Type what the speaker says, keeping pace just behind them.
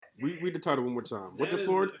Read the title one more time. What did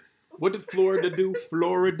Florida do?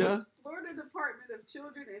 Florida Department of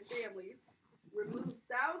Children and Families removed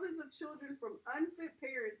thousands of children from unfit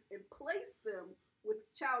parents and placed them with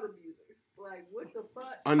child abusers. Like, what the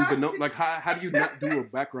fuck? Like, how do you not do a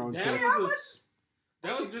background check?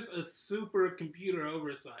 That was just a super computer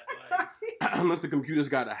oversight. Like, unless the computers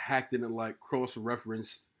got hacked and like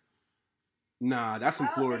cross-referenced. Nah, that's some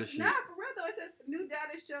Florida shit. Nah, for real though. It says new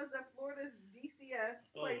data shows that Florida's DCF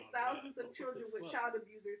placed thousands of children with child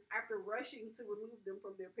abusers after rushing to remove them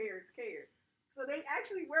from their parents' care. So they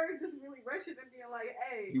actually were just really rushing and being like,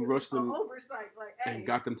 "Hey, you rushed them oversight, like, hey," and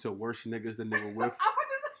got them to worse niggas than they were with.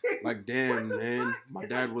 Like, damn, man, my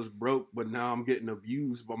dad was broke, but now I'm getting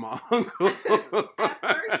abused by my uncle. At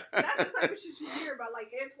first, that's the type of shit you hear about,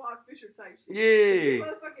 like Antoine Fisher type shit. Yeah, these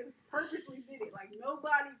motherfuckers purposely did it. Like,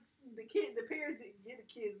 nobody, the parents didn't get the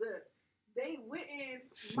kids up. They went in,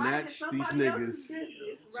 snatched these niggas.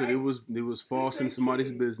 Business, right? So it was false in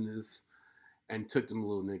somebody's business, and took them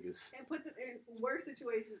little niggas and put them in worse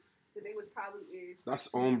situations that they was probably in. That's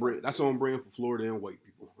on brand. That's on brand for Florida and white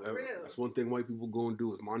people. Real. That's one thing white people gonna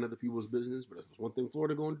do is mind other people's business. But that's one thing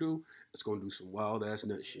Florida gonna do. It's gonna do some wild ass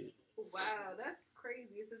nut shit. Wow, that's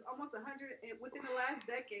crazy. It says almost 100, and within the last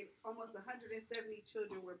decade, almost 170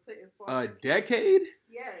 children were put in foster. A decade?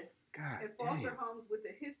 Yes. God in foster homes with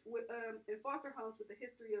a in foster homes with a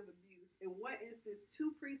history of abuse. In one instance,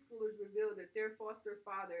 2 preschoolers revealed that their foster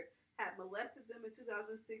father had molested them in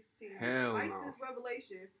 2016. Despite this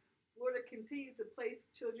revelation, Florida continued to place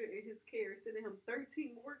children in his care, sending him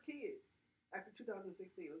 13 more kids after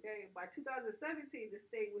 2016, okay? By 2017, the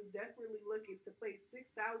state was desperately looking to place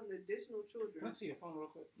 6,000 additional children. Can I see your phone real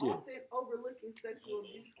quick? Often overlooking sexual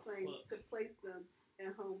abuse claims to place them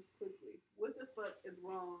in homes quickly. What the fuck is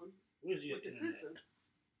wrong with the system?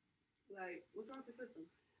 Like, what's wrong with the system?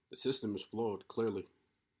 The system is flawed, clearly.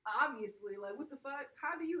 Obviously, like, what the fuck?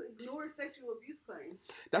 How do you ignore sexual abuse claims?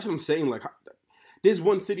 That's what I'm saying. Like, there's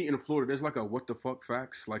one city in Florida. There's like a what the fuck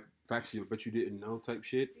facts, like facts you bet you didn't know type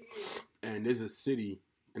shit. Yeah. And there's a city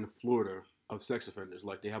in Florida of sex offenders.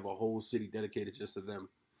 Like, they have a whole city dedicated just to them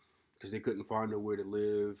because they couldn't find nowhere to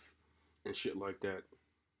live and shit like that.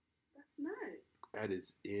 That's nuts. That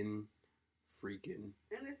is freaking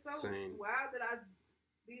and it's so insane. Wild that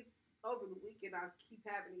over the weekend I keep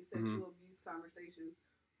having these sexual abuse conversations,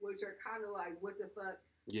 which are kind of like, what the fuck?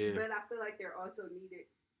 Yeah. But I feel like they're also needed.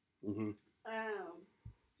 Mm-hmm.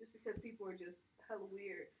 Just because people are just hella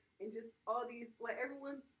weird. And just all these, like,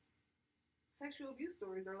 everyone's sexual abuse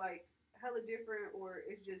stories are, like, hella different, or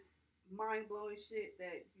it's just mind-blowing shit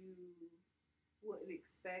that you wouldn't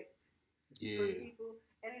expect from people.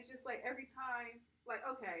 And it's just, like, every time, like,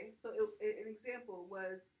 okay, so an example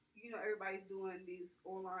was, you know, everybody's doing these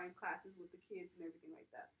online classes with the kids and everything like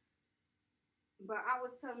that. But I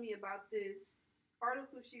was telling me about this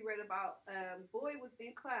article she read about. Boy was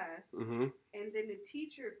in class, and then the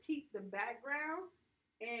teacher peeped the background,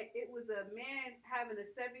 and it was a man having a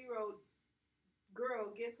 7-year-old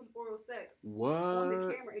girl give him oral sex on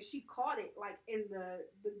the camera, and she caught it, like, in the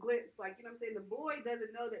glimpse. Like, you know what I'm saying? The boy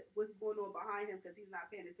doesn't know that what's going on behind him because he's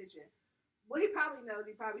not paying attention. Well, he probably knows.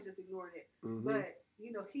 He probably just ignored it. But,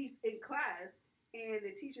 you know, he's in class, and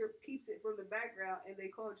the teacher peeps it from the background, and they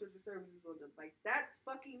call children's services on them. Like, that's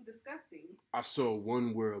fucking disgusting. I saw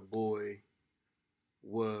one where a boy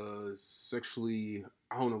was sexually,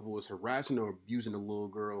 I don't know if it was harassing or abusing a little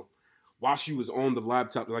girl while she was on the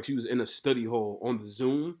laptop. Like, she was in a study hall on the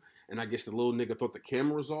Zoom, and I guess the little nigga thought the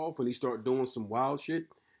camera was off, and he started doing some wild shit,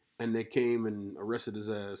 and they came and arrested his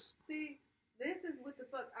ass. See, this is what the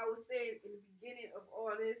fuck I was saying in the beginning of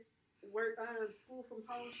all this work, school from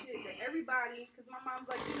home shit, that everybody, because my mom's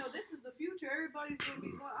like, you know, this is the future. Everybody's gonna be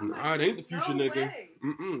going. Nah, it ain't the future, nigga.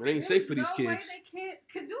 It ain't safe for these kids. They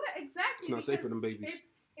can do that. Exactly. It's not safe for them babies.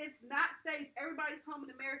 It's not safe. Everybody's home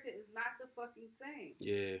in America is not the fucking same.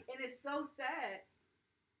 Yeah. And it's so sad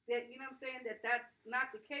that, you know what I'm saying, that's not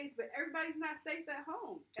the case, but everybody's not safe at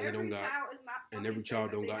home. Every child is not. And every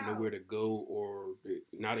child don't got nowhere to go, or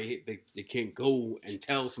now they can't go and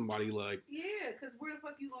tell somebody, like. Yeah, because where the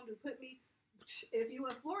fuck you gonna do? Put me. If you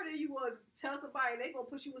in Florida, you gonna tell somebody, they gonna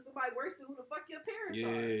put you with somebody worse than who the fuck your parents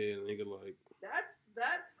are. Yeah, nigga, like.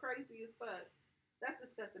 That's crazy as fuck. That's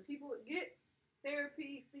disgusting. People get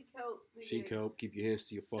therapy, seek help. Seek help. Keep your hands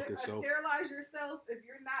to your fucking self. Sterilize yourself if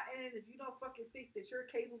you're not in it. If you don't fucking think that you're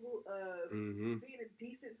capable of being a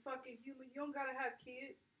decent fucking human, you don't gotta have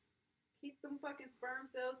kids. Keep them fucking sperm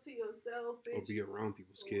cells to yourself, bitch. Or be around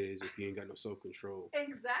people's kids if you ain't got no self-control.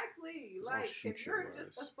 Exactly. Like, if you're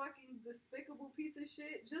just a fucking despicable piece of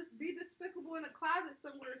shit, just be despicable in a closet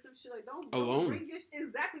somewhere or some shit. Like, don't bring your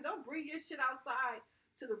shit outside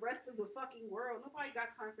to the rest of the fucking world. Nobody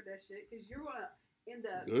got time for that shit because you're gonna end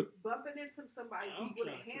up bumping into somebody who's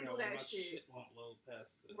gonna handle that shit won't load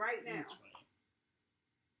past right now.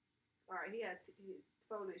 All right, he has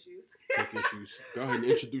phone issues. Tech issues. Go ahead and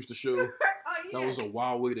introduce the show. Oh, yeah. That was a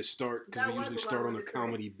wild way to start because we usually start on a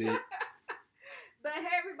comedy bit. But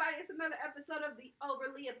hey, everybody, it's another episode of the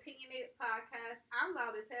Overly Opinionated Podcast. I'm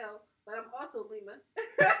loud as hell, but I'm also Lima.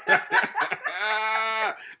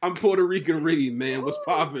 I'm Puerto Rican Reed, man. What's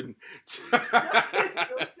poppin'? And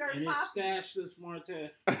it's Stashless Marte.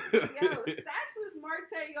 Yo, Stashless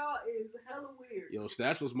Marte, y'all, is hella weird. Yo,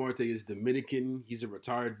 Stashless Marte is Dominican. He's a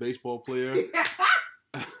retired baseball player.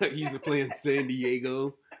 He used to play in San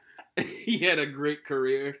Diego. He had a great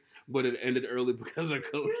career, but it ended early because of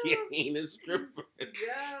cocaine and strippers. Yo,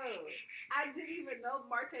 I didn't even know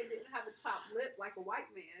Marte didn't have a top lip like a white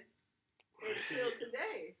man until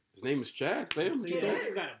today. His name is Chad, fam. He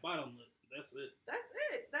got a bottom lip. That's it.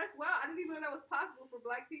 That's wild. I didn't even know that was possible for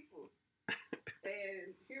black people.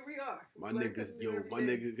 And here we are. My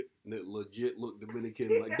nigga legit look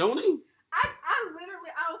Dominican. Like, don't he? I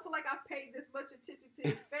literally, I don't feel like I paid this much attention to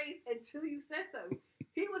his face until you said so.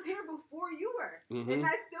 He was here before you were, and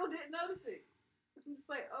I still didn't notice it. I'm just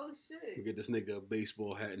like, oh shit. We get this nigga a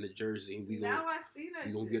baseball hat and a jersey, and I see that.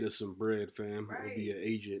 We gonna get us some bread, fam. Right. We'll be an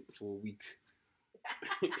agent for a week.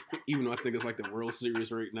 Even though I think it's like the World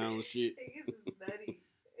Series right now and shit. This is nutty.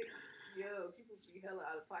 Yo, people be hella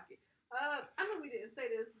out of pocket. I know we didn't say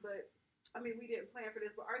this, but I mean we didn't plan for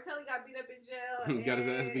this, but R. Kelly got beat up in jail. Got his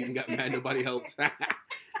ass beat and got mad nobody helped.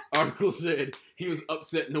 Article said he was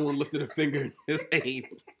upset no one lifted a finger in his aid.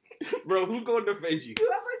 Bro, who's gonna defend you? I'm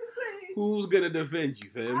about to say, who's gonna defend you,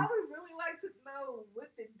 fam? I would really like to know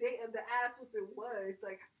what the date of the ass whooping was.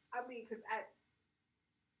 Like, I mean, because I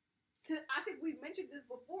think we mentioned this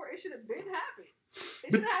before. It should have been happened.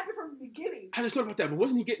 It should have happened from the beginning. I just thought about that, but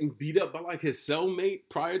wasn't he getting beat up by like his cellmate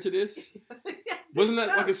prior to this? Wasn't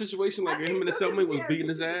that like a situation like him and his cellmate was beating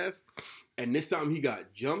his ass, and this time he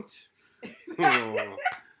got jumped? Oh,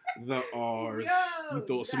 the R's. Yo, you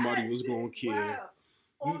thought somebody was gonna care. Wow.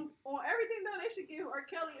 On everything though, they should give R.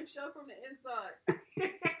 Kelly a show from the inside.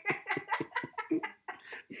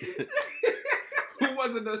 Who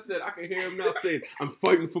was it that said, I can hear him now saying, I'm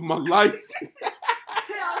fighting for my life?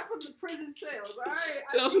 Tales from the prison cells, alright?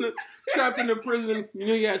 Tales from trapped in the prison. You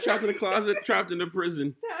know, yeah, trapped in the closet, trapped in the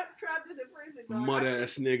prison. Trapped in the prison, dog. Mud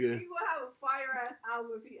ass nigga. He will have a fire ass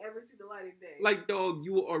album if he ever see the light of day. Like, dog,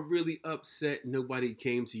 you are really upset nobody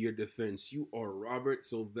came to your defense. You are Robert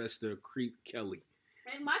Sylvester Creep Kelly.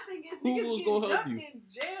 And my thing is, who was gonna help you in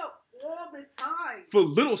jail all the time for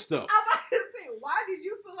little stuff? I'm about to say, why did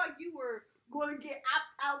you feel like you were going to get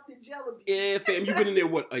out the jail abuse? Yeah, fam, you've been in there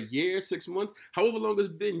what, a year, 6 months, however long it's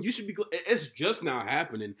been. You should be. It's just now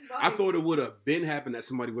happening. Right. I thought it would have been happened that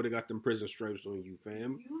somebody would have got them prison stripes on you,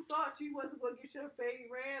 fam. You thought you wasn't going to get your pay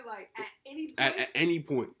ran like at any point. At any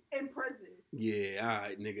point in prison. Yeah, all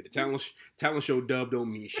right, nigga. The talent show dub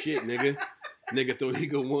don't mean shit, nigga. Nigga thought he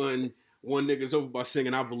could one nigga's over by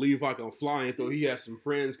singing I Believe I Can Fly and thought he had some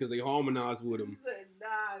friends because they harmonized with him. He said,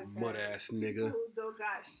 nah, mud ass nigga. People don't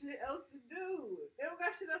got shit else to do. They don't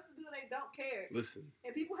got shit else to do and they don't care. Listen.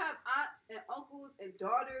 And people have aunts and uncles and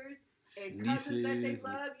daughters and cousins that they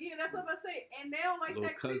love. Yeah, that's what I say. And they don't like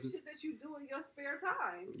that creep shit that you do in your spare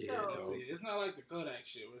time. Yeah, so see, it's not like the Kodak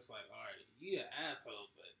shit where it's like, all right, you an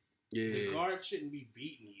asshole, but yeah, the guard shouldn't be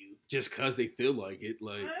beating you just cause they feel like it.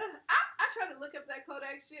 Like I tried to look up that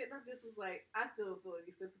Kodak shit and I just was like, I still don't feel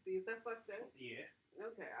any sympathy. Is that fucked up? Yeah.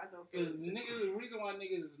 Okay, I don't feel because the reason why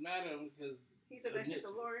niggas mad at him because he said that shit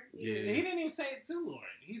to Lauren. Yeah. He didn't even say it to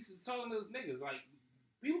Lauren. He's telling those niggas like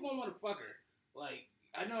people gonna want to fuck her. Like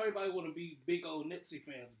I know everybody want to be big old Nipsey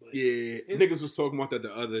fans, but yeah, niggas was talking about that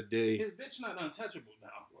the other day. His bitch not untouchable now.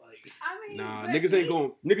 Like I mean, nah, niggas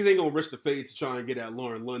ain't gonna risk the fade to try and get at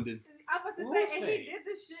Lauren London. I'm about to say, and he did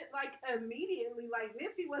this shit like immediately. Like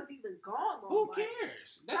Nipsey wasn't even gone long. Who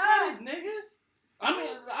cares? That's not his niggas. I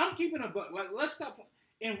mean, I'm keeping a buck. Like, let's stop.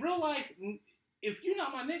 In real life, if you're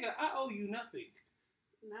not my nigga, I owe you nothing.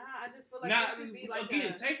 Nah, I just feel like it should be like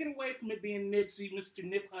again, taken away from it being Nipsey, Mr.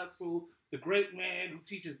 Nip Hustle, the great man who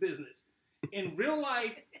teaches business. In real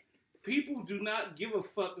life, people do not give a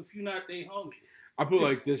fuck if you're not their homie. I feel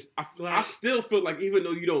like this. I still feel like even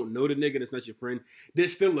though you don't know the nigga, that's not your friend.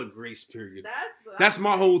 There's still a grace period. That's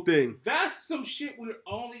my whole thing. That's some shit we're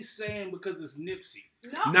only saying because it's Nipsey.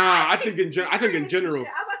 No, nah, I think in general. I think in general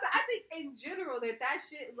that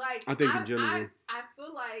shit like. I think in general. I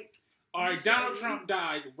feel like. All right, Donald Trump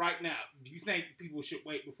died right now. Do you think people should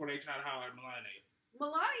wait before they try to holler at Melania?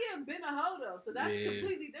 Melania been a hoe though, so that's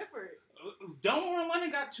completely different. Don't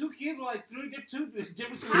Melania got 2 kids with like 3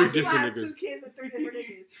 different How she different had niggas. 2 kids and 3 different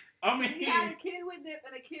niggas? I mean, she had a kid with Nip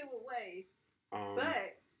and a kid with Wade,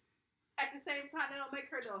 but at the same time, they don't make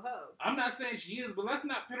her no hoe. I'm not saying she is, but let's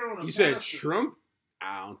not put her on a You pedestal. said Trump?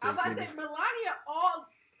 I don't think I'm about to say Melania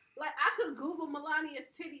like I could Google Melania's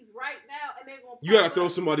titties right now and they're gonna you gotta throw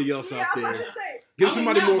somebody else out I'm there. about to say Give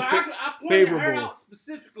somebody more I pointed favorable. her out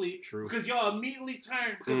specifically True. because y'all immediately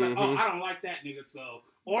turned because like, oh, I don't like that nigga, so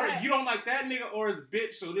or you don't like that nigga or his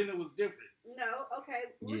bitch, so then it was different. No,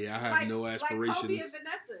 okay. Yeah, I have no aspirations. Like Kobe and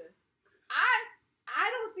Vanessa. I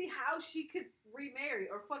don't see how she could remarry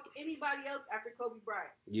or fuck anybody else after Kobe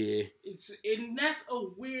Bryant. Yeah. And that's a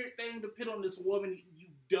weird thing to put on this woman you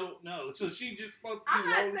don't know. So she just supposed to be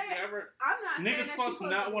lonely forever. I'm not saying niggas supposed to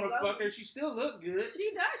not want to fuck her. She still look good.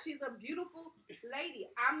 She does. She's a beautiful lady.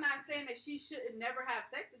 I'm not saying that she should never have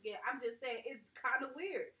sex again. I'm just saying it's kind of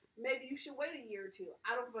weird. Maybe you should wait a year or 2.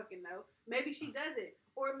 I don't fucking know. Maybe she doesn't.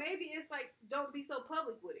 Or maybe it's like, don't be so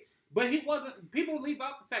public with it. But he wasn't, people leave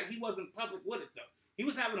out the fact he wasn't public with it though. He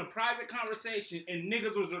was having a private conversation and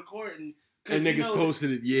niggas was recording. And niggas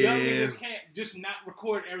posted it, yeah. Young niggas can't just not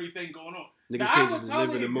record everything going on. Niggas now, can't I would just totally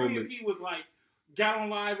live in the agree moment. if he was like, got on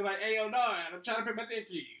live and like, hey, yo, dog, I'm trying to pay my attention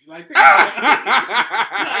to you. Like, like, all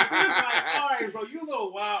right, bro, you a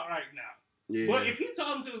little wild right now. Yeah. But if he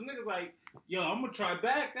talking to his niggas like, yo, I'm going to try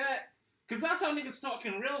back that. Because that's how niggas talk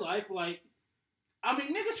in real life. Like, I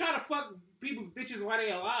mean, niggas try to fuck people's bitches while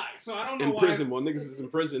they alive. So I don't know in why. Prison, while niggas is in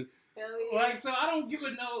prison. Hell yeah. Like, so I don't give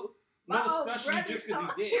it no special just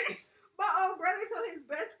because he did. My old brother told his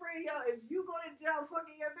best friend, yo, if you go to jail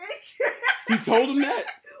fucking your bitch. He told him that?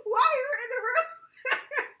 While you were in the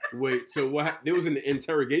room. Wait, so what? They was in the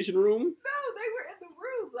interrogation room? No, they were in the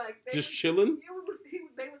room. Like, just chilling?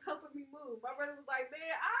 They was helping me move. My brother was like,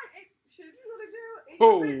 man, should you go to jail?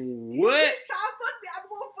 Oh, what? what? Fuck me. I'm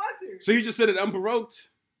gonna fuck her. So you just said it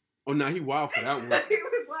unprovoked? Oh, nah, he wild for that one. He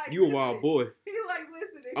was like, you a wild boy. He like,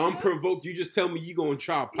 listen. Unprovoked, you just tell me you gonna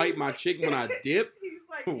try to pipe my chick when I dip? He's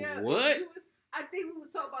like, yeah. What? I think we was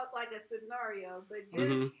talking about like a scenario, but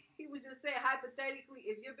just he was just saying hypothetically,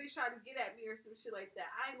 if your bitch tried to get at me or some shit like that,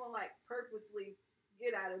 I ain't gonna like purposely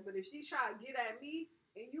get at her. But if she try to get at me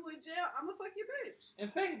and you in jail, I'm gonna fuck your bitch.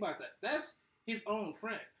 And think about that. That's his own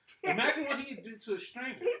friend. Imagine what he'd do to a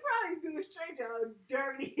stranger. He probably do a stranger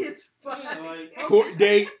dirty as fuck. Yeah, like, court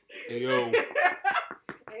date. Hey yo.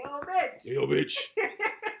 Hey yo, bitch. Hey yo, bitch.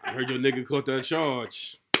 I heard your nigga caught that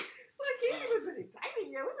charge. Like he ain't even been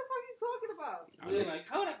indicted yet. What the fuck are you talking about? Yeah, like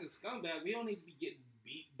Kodak is scumbag. We don't need to be getting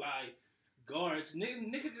beat by guards.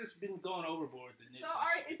 Nigga just been going overboard. So,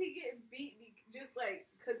 alright, is he getting beat just like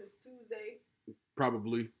because it's Tuesday?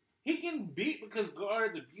 Probably. He getting beat because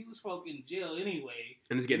guards abuse folk in jail anyway.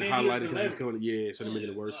 And it's getting highlighted because it's going, so they're making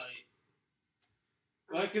it worse.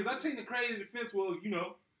 Like, because I seen the crazy defense, well, you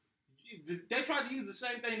know, they tried to use the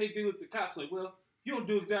same thing they do with the cops. Like, well, you don't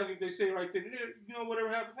do exactly what they say right there. You know, whatever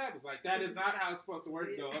happens, happens. Like, that is not how it's supposed to work,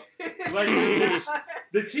 dog. Like,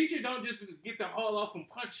 the teacher don't just get to haul off and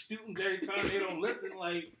punch students every time they don't listen.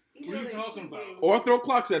 Like, what are you talking about? Or throw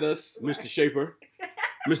clocks at us, Mr. Shaper.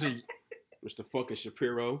 Mr. fucking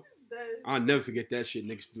Shapiro. I'll never forget that shit.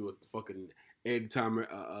 Niggas do a fucking egg timer,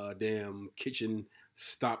 damn kitchen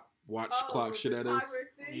stopwatch clock shit at us.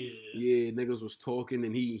 Yeah, niggas was talking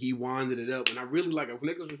and he winded it up. And I really like it. If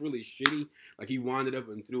niggas was really shitty, like he winded up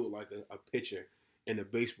and threw it like a pitcher in a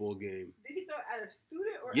baseball game. Did he throw it at a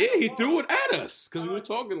student or yeah, at a he wall? threw it at us because we were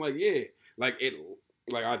talking like, like it,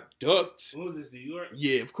 like I ducked. What was this, New York?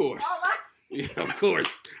 Yeah, of course. Yeah, of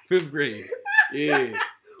course. 5th grade. Yeah.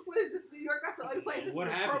 What is this, New York? That's the only place this is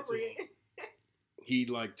appropriate. He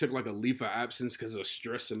like took like a leave of absence because of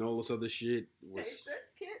stress and all this other shit.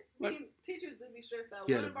 Teachers do be stressed out.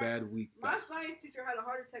 He had a bad week. My science teacher had a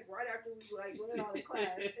heart attack right after we like went out of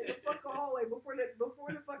class in the fucking hallway before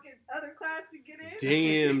the fucking other class could get in.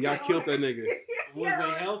 Damn, y'all killed that nigga. Was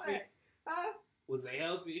they healthy? Huh? Was they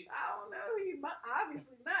healthy? I don't know. He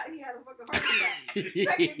obviously not. He had a fucking heart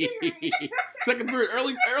attack. Second period,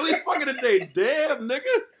 early fucking the day. Damn,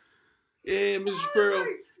 nigga. Yeah, Mr. Shapiro.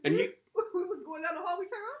 And he. We was going down the hall. We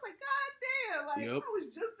turned around. I was like, God damn! Like I was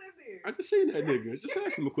just in there. I just seen that nigga. Just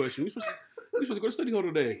asked him a question. We supposed to go to study hall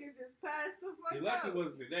today. Nigga just passed the fuck out. Lucky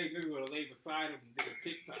wasn't today. Niggas would have laid beside him and did a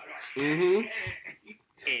TikTok.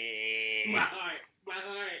 My heart.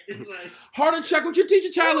 It's like heart attack with your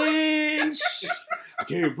teacher challenge. I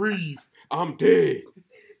can't breathe. I'm dead.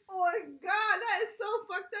 Oh my God, that is so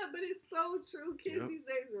fucked up, but it's so true. Kids these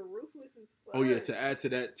days are ruthless as fuck. Oh yeah, to add to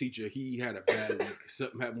that, teacher, he had a bad week.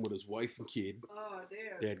 Something happened with his wife and kid. Oh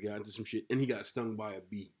damn. Dad got into some shit, and he got stung by a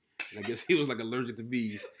bee. And I guess he was like allergic to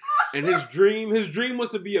bees. And his dream was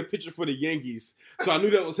to be a pitcher for the Yankees. So I knew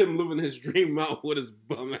that was him living his dream out with his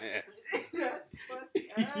bum ass. That's fucked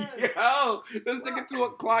up. Yo, this nigga threw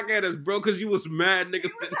a clock at us, bro, because you was mad, niggas.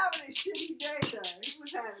 He was having a shitty day, though. He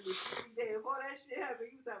was having a shitty day. If all that shit happened,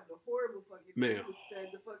 he was having a horrible fucking day. Man,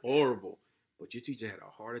 horrible. But your teacher had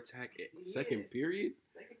a heart attack at second period?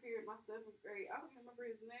 Second period, my 7th grade. I don't even remember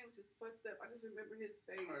his name, which is fucked up. I just remember his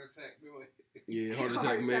face. Heart attack, boy. Yeah, heart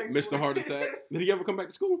attack, man. Mr. Heart Attack. Did he ever come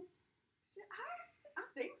back to school? Shit, I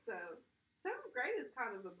think so. 7th grade is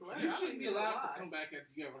kind of a blur. You shouldn't be allowed to come back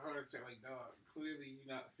after you have a heart attack. Like, dog, clearly you're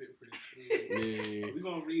not fit for this school. Yeah. We're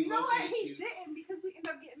going to relocate you. Know what? He didn't, because we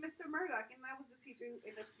ended up getting Mr. Murdoch, and that was the teacher who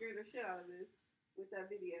ended up scaring the shit out of us with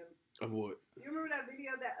that video. Of what? You remember that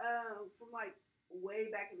video that from like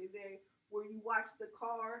way back in the day where you watch the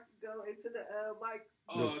car go into the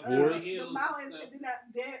forest, the mountains, and then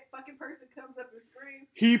that dead fucking person comes up and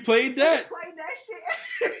screams? He played that. He played that shit.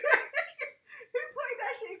 He played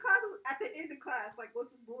that shit in class at the end of class, like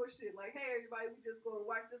with some bullshit. Like, hey everybody, we just gonna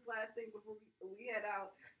watch this last thing before we head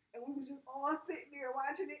out. And we were just all sitting there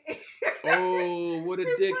watching it. Oh, what a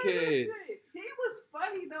dickhead. He was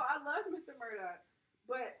funny though. I loved Mr. Murdoch.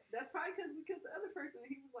 But that's probably because we killed the other person.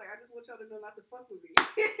 He was like, I just want y'all to know not to fuck with me.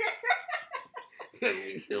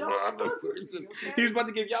 Okay? He was about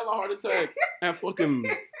to give y'all a heart attack at fucking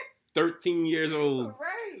 13 years old.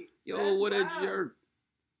 Right. Yo, that's what wild. A jerk.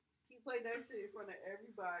 He played that shit in front of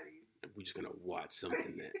everybody. We're just gonna watch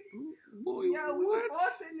something that. Boy, yo, we what? was all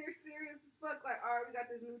sitting there serious as fuck. Like, all right, we got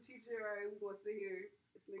this new teacher. All right, we gonna sit here.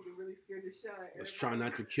 This nigga really scared the shit out of everybody. Let's try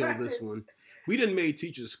not to kill this one. We done made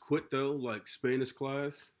teachers quit though, like Spanish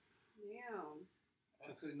class. Yeah.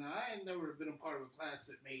 I said, no, I ain't never been a part of a class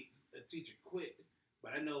that made a teacher quit.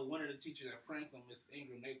 But I know one of the teachers at Franklin, Miss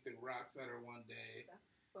Ingram, they threw rocks at her one day.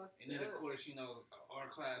 That's fucked And then, up. of course, you know, our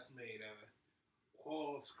class made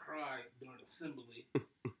Halls cry during assembly.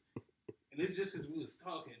 And it's just as we was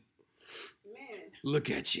talking. Man. Look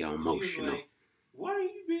at you, emotional. Like, why are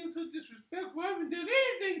you being so disrespectful? I haven't done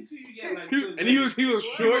anything to you yet. Like, and he was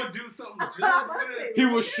short. Do something just good. He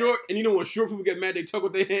was short, and you know when short people get mad, they talk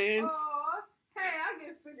with their hands. Hey, I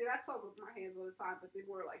get offended. I talk with my hands all the time, but they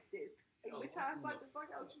were like this. Hey, bitch, I slap the fuck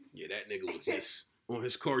out you. Yeah, that nigga was just on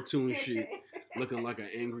his cartoon shit, looking like an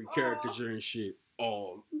angry caricature and shit.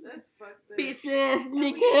 Oh, that's fucked up. Bitch ass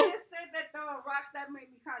nigga. He just said that throwing rocks, that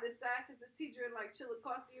made me kind of sad because this teacher in like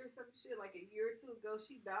Chillicothe or some shit like a year or two ago,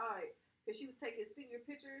 she died because she was taking senior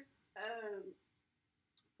pictures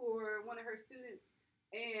for one of her students,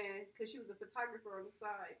 and because she was a photographer on the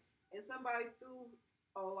side, and somebody threw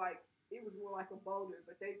it was more like a boulder,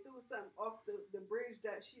 but they threw something off the bridge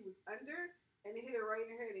that she was under, and it hit her right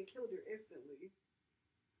in her head and killed her instantly.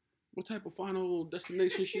 What type of Final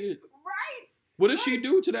Destination shit? Right. What did she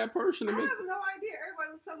do to that person? I have no idea.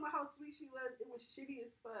 Everybody was talking about how sweet she was. It was shitty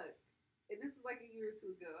as fuck. And this was like a year or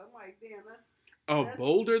two ago. I'm like, damn, that's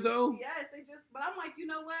Boulder though? Yes, but I'm like, you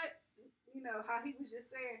know what? You know, how he was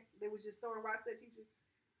just saying they was just throwing rocks at teachers.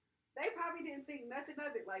 They probably didn't think nothing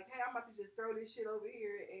of it. Like, hey, I'm about to just throw this shit over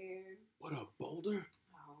here and... What, a boulder?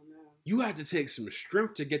 I don't know. You had to take some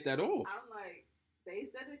strength to get that off. I'm like, they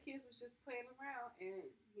said the kids was just playing around and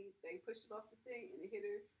they pushed it off the thing and it hit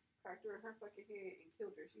her, cracked her in her fucking head and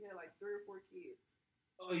killed her. She had like 3 or 4 kids.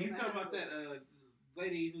 Oh, you talking about that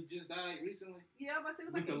lady who just died recently? Yeah, but it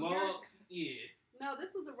was like with the log? Yeah. No,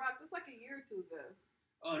 this was a rock. This was like a year or two ago.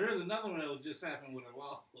 Oh, there's another one that was just happened with a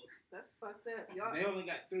log. That's fucked up. Y'all. They only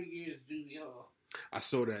got 3 years due, y'all. I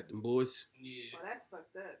saw that, them boys. Yeah. Oh, that's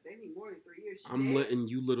fucked up. They need more than 3 years. I'm letting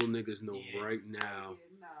you little niggas know right now.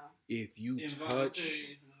 If you touch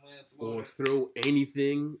or throw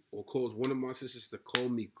anything or cause one of my sisters to call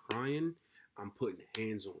me crying, I'm putting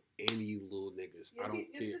hands on any of you little niggas. I don't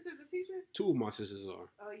care. Your sisters are teachers? 2 of my sisters are.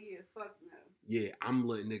 Oh, yeah. Fuck no. Yeah, I'm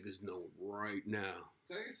letting niggas know right now.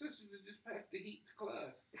 Tell your sisters to just pack the heat to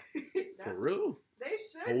class. For real? They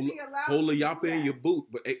should be allowed hold to a do yappa in your boot.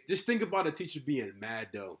 But hey, just think about a teacher being mad,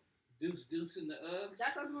 though. Deuce in the Uggs.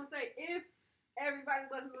 That's what I was going to say. If everybody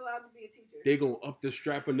wasn't allowed to be a teacher. They going to up the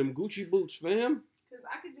strap in them Gucci boots, fam. Because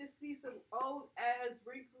I could just see some old-ass,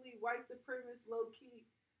 wrinkly, white supremacist, low-key,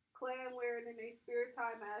 clan-wearing in their spare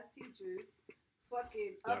time-ass teachers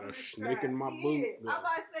fucking got a snake in my boot. I'm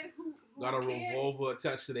about to say who got a revolver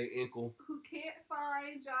attached to their ankle. Who can't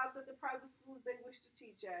find jobs at the private schools they wish to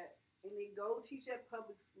teach at, and they go teach at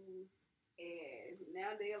public schools, and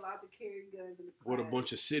now they allowed to carry guns in the class. What a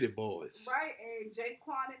bunch of city boys. Right, and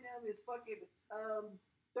Jaquan and them is fucking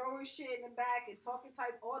throwing shit in the back and talking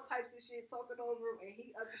all types of shit, talking over him, and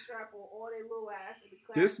he up the strap on all their little ass in the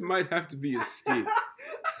class. This might have to be a skit.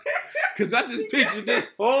 Because I just pictured this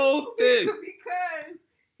whole thing. Because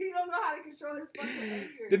he don't know how to control his fucking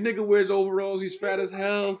anger. The nigga wears overalls. He's fat as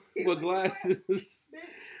hell with glasses. Bitch.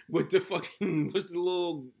 With the fucking, what's the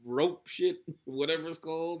little rope shit? Whatever it's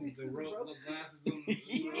called. The rope glasses on the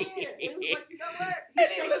Yeah, it was like, you know what?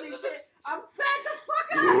 He's shaking his shit. I'm fed the fuck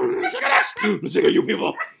up. Look at us. Look at you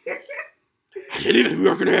people. I can't even be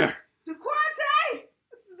working here. DeQuante,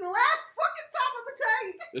 this is the last fucking time I'm gonna tell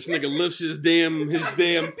you. This nigga lifts his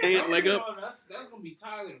damn pant leg up. That's gonna be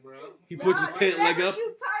Tyler, bro. He puts his pant leg up. Shoot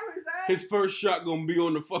Tyler's ass. His first shot gonna be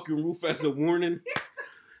on the fucking roof as a warning.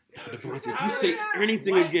 If you say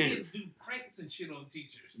anything White again, kids do pranks and shit on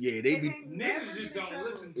teachers. yeah, they be. Niggas just don't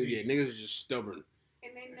listen to you. Yeah, niggas are just stubborn.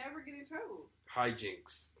 And they never get in trouble.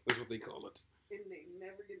 Hijinks. That's what they call it. And they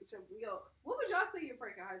never get in trouble. Yo, what would y'all say your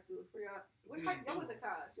prank in high school for y'all? Y'all went to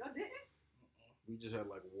college. Y'all didn't? We just had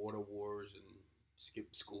like water wars and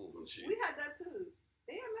skipped schools and shit. We had that too.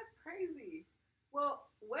 Damn, that's crazy. Well,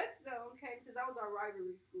 Whetstone came because that was our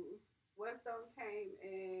rivalry school. Whetstone came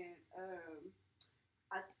and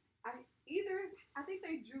I think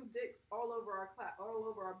they drew dicks all over our class, all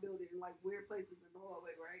over our building, like weird places in the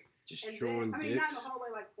hallway, right? Just And drawing then, dicks. not in the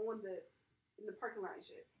hallway, like in the parking lot and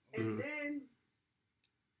shit. And then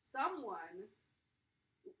someone,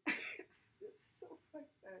 this is so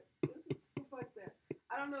fucked up.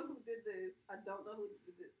 I don't know who did this. I don't know who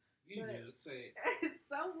did this. You did it. Say it.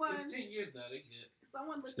 Someone. It's 10 years now. They get.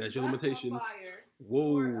 Someone lit Statute the of bus limitations. on fire.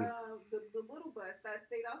 Whoa. Or the little bus that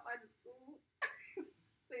stayed outside the school.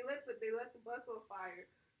 they let the bus on fire.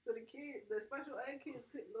 So the special ed kids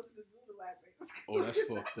couldn't go to the zoo the last day. Oh, that's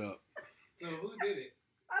fucked up. So who did it?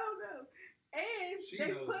 I don't know. And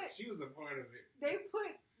She was a part of it. They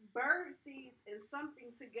put bird seeds and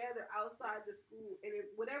something together outside the school, and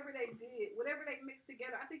whatever they mixed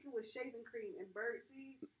together, I think it was shaving cream and bird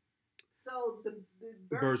seeds. So the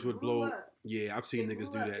birds would blow up. Yeah, I've seen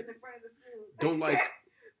niggas do that. In the front of the school. Don't like.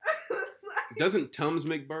 Doesn't Tums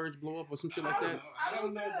make birds blow up or some shit like that? I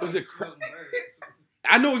don't know. Was it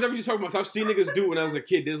I know exactly what you're talking about. So I've seen niggas do it when I was a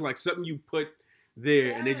kid. There's like something you put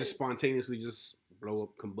there and they just spontaneously just blow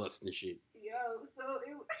up, combust and shit. Yo, so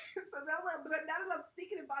that was, but now that I'm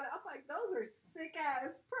thinking about it, I'm like, those are sick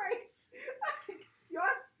ass pranks. Y'all,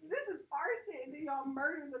 this is arson, and then y'all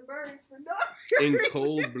murder the birds for no In reason.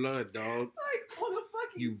 cold blood, dog. Like on a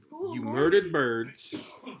fucking school. You murdered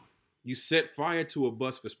birds. You set fire to a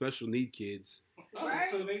bus for special need kids. Oh, right?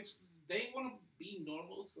 so they want to be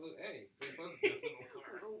normal. So hey, they bus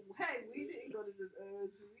hey, we didn't go to the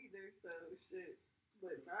zoo either, so shit.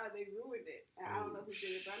 But nah, they ruined it. And I don't know who did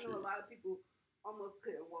it, but I know a lot of people almost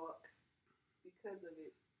couldn't walk because of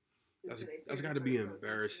it. That's got to be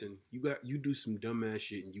embarrassing. You do some dumbass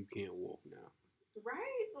shit and you can't walk now.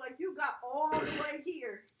 Right? Like you got all the way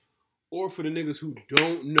here. Or for the niggas who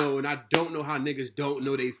don't know, and I don't know how niggas don't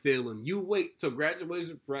know they failing. You wait till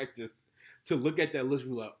graduation practice to look at that list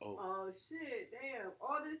and be like, oh. Oh shit, damn.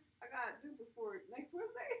 All this I gotta do before next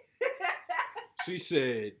Wednesday. She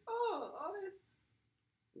said, all this.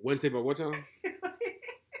 Wednesday by what time?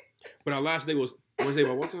 But our last day was Wednesday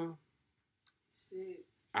by what time? Shit.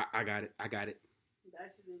 I got it. That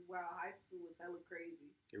shit is wild. High school was hella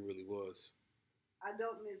crazy. It really was. I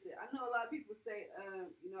don't miss it. I know a lot of people say, I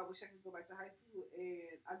wish I could go back to high school,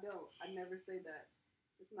 and I don't. I never say that.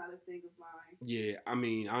 It's not a thing of mine. Yeah, I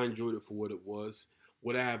mean, I enjoyed it for what it was.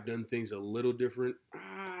 Would I have done things a little different?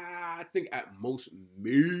 I think at most,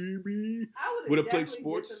 maybe. I would have played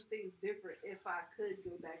sports. Did some things different if I could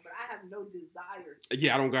go back, but I have no desire to.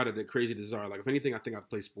 Yeah, I don't got a crazy desire. Like, if anything, I think I'd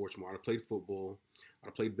play sports more. I'd have played football. I'd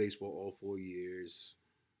have played baseball all 4 years.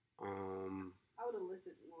 I would have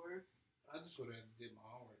listened more. I just would have did my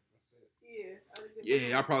homework. That's it.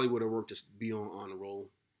 Yeah. I probably would have worked to be on a roll.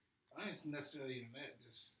 I ain't necessarily even that.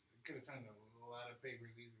 Just could have turned a lot of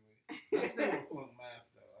papers easily. I still would flunk math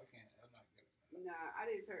though. I'm not good at that. Nah, I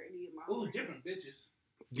didn't turn any of my. Ooh, different bitches.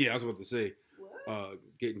 Yeah, I was about to say. What?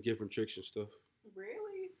 Getting different tricks and stuff.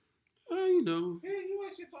 Really? You know. Yeah, you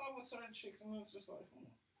actually talk with certain chicks and it's just like,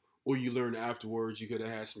 Or you learn afterwards you could have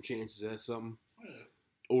had some chances at something. Yeah.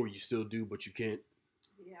 Or you still do, but you can't.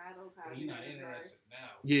 Yeah, I don't have. You're not interested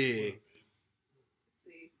now. Yeah.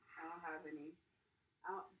 See, I don't have any.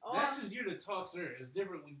 That's just you're the tosser. It's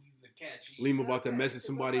different when you the catchy. Lima about to message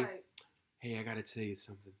somebody. Like, hey, I gotta tell you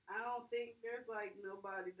something. I don't think there's like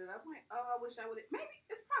nobody that I'm like, oh, I wish I would. Maybe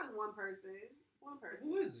it's probably one person.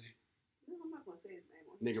 Who is he? I'm not gonna say his name.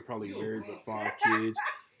 Nigga probably married with 5 kids.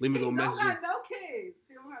 Lima gonna message him. He don't have no kids.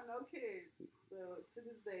 He don't have no kids. So to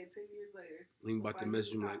this day, 10 years later, Lima about to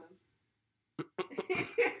message him like.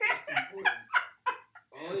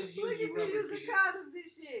 Always use the condoms and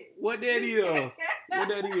shit. What daddy What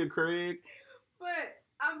that is, Craig? But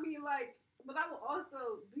I mean, like, but I will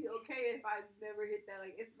also be okay if I never hit that.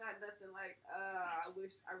 Like, it's not nothing like, I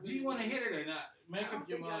wish I really. Do you want to hit it or not? Make up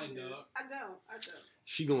your mind, I dog. I don't.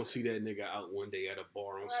 She gonna see that nigga out one day at a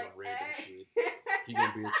bar on some random shit. Hey. He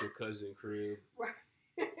gonna be at your cousin crib. Right.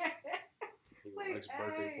 Next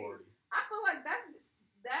birthday party. I feel like that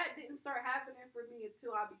didn't start happening for me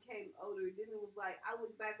until I became older. Then it was like, I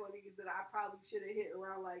look back on niggas that I probably should have hit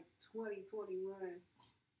around like 2021.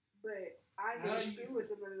 But I didn't screw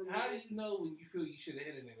with them. How do you know when you feel you should have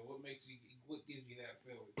hit a nigga? What gives you that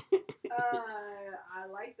feeling? I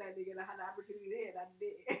like that nigga and I had the opportunity to hit. I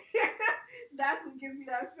did. That's what gives me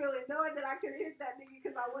that feeling. Knowing that I could have hit that nigga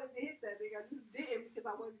because I wanted to hit that nigga. I just didn't because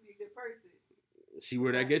I wanted to be a good person. See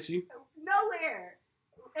where that gets you? Nowhere.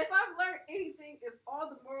 If I've learned anything, it's all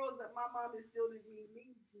the morals that my mom instilled in me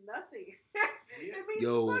means nothing. It means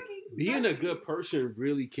fucking being nothing. a good person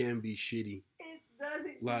really can be shitty. It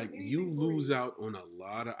doesn't. Like, you lose out on a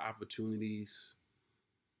lot of opportunities.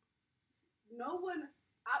 No one,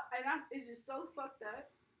 it's just so fucked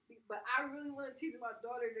up. But I really want to teach my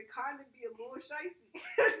daughter to kind of be a little shifty.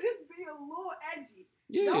 Just be a little edgy.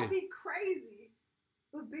 Yeah. Don't be crazy,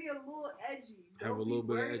 but be a little edgy. Have a little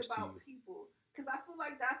bit of edge to you. People. Because I feel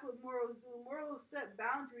like that's what morals do. Morals set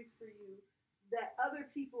boundaries for you that other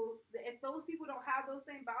people, if those people don't have those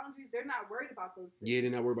same boundaries, they're not worried about those things. Yeah,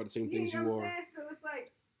 they're not worried about the same things you are. You know what I'm saying? So it's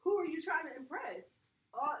like, who are you trying to impress?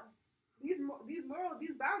 These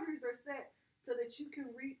boundaries are set so that you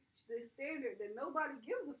can reach the standard that nobody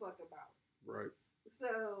gives a fuck about. Right.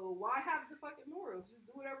 So why have the fucking morals? Just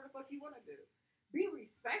do whatever the fuck you want to do. Be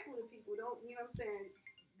respectful to people. Don't, you know what I'm saying?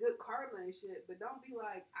 Good karma and shit, but don't be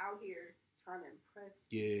like out here trying to impress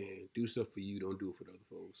people. Yeah, do stuff for you, don't do it for the other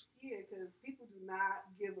folks. Yeah, because people do not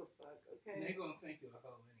give a fuck, okay? And they're going to think you're a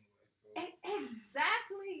hoe anyway. So.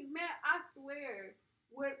 Exactly, man. I swear.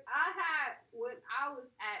 When I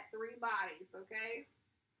was at 3 Bodies, okay?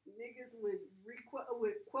 Niggas would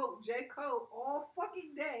quote J. Cole all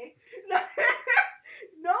fucking day.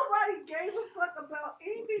 Nobody gave a fuck about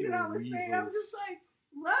anything that I was saying. I was just like,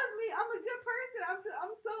 love me. I'm a good person.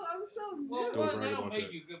 I'm so well, new. that don't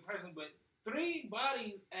make you a good person, but 3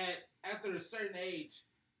 Bodies after a certain age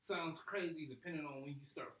sounds crazy depending on when you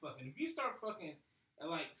start fucking. If you start fucking at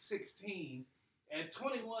like 16, at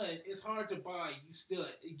 21, it's hard to buy.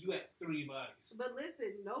 You at 3 Bodies. But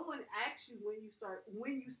listen, no one asks you when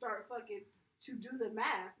you start fucking to do the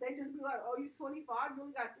math. They just be like, oh, you 25, you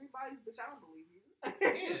only got 3 bodies, bitch, I don't believe you.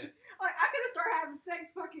 Yeah. Like, I could have started having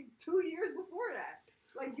sex fucking 2 years before that.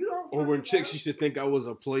 Like, you don't. Or when chicks used to think I was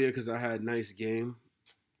a player because I had nice game.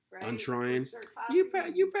 Right? I'm trying. You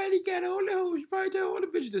probably got all the hoes. You probably got all the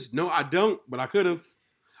bitches. No, I don't, but I could have.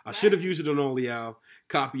 I should have used it on Only Al.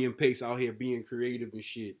 Copy and paste out here being creative and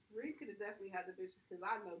shit. Reed could have definitely had the bitches because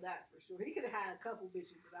I know that for sure. He could have had a couple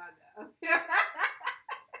bitches that I know.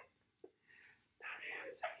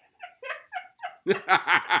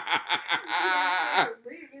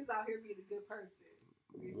 Reed is out here being a good person.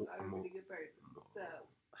 So,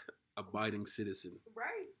 abiding citizen.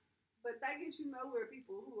 Right. But that gets you nowhere,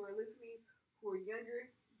 people who are listening, who are younger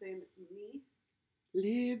than me.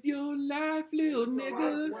 Live your life, little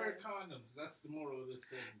nigga. Wear condoms. That's the moral of this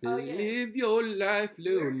segment. Oh, yes. Live your life,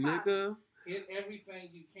 little Wear nigga. condoms. Hit everything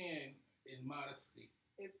you can in modesty.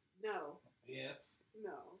 No. Yes.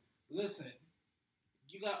 No. Listen,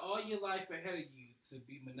 you got all your life ahead of you to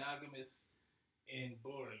be monogamous and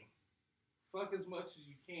boring. Fuck as much as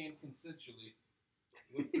you can consensually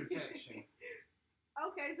with protection.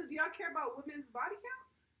 Okay, so do y'all care about women's body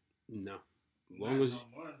counts? No. As long as no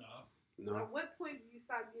more, no. No. At what point do you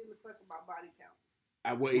stop giving a fuck about body counts?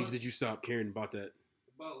 At what age did you stop caring about that?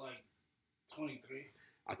 About like 23.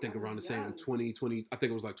 I think around the same 20. I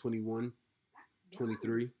think it was like 21,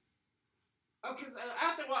 23. Okay,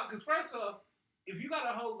 after a while, because first off, if you got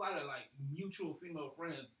a whole lot of like mutual female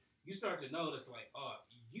friends, you start to notice like, oh,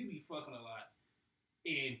 you be fucking a lot,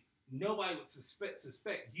 and nobody would suspect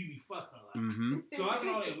you be fucking a lot. Mm-hmm. So I can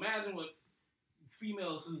only imagine what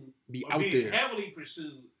females who be are out being there heavily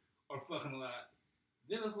pursued are fucking a lot.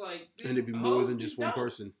 Then it's like, and it'd be more than just one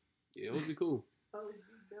person. Yeah, it would be cool.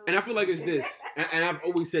 And I feel like it's this, and I've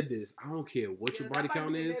always said this. I don't care what your body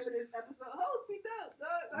count is.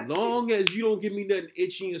 Long as you don't give me nothing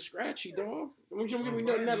itchy and scratchy, dog. Don't give me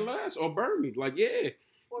nothing that lasts or burn me. Like, yeah.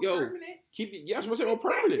 Or yo, permanent. Keep it. Yeah, I was gonna say, or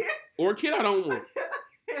permanent. Or a kid I don't want.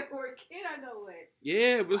 Or a kid I don't want.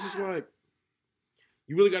 Yeah, but it's just like,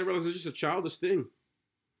 you really gotta realize it's just a childish thing.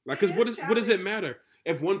 Like, cause what does it matter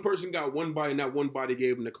if one person got one body and that one body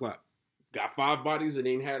gave him the clap? Got 5 bodies and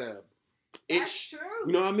ain't had a itch. That's true.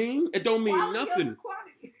 You know what I mean? It don't mean nothing.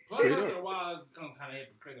 Plus, after a while, it becomes kind of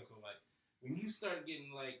hypocritical. Like, when you start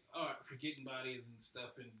getting, like, forgetting bodies and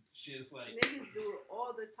stuff and shit, it's like... Niggas do it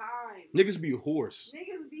all the time. Niggas be whores.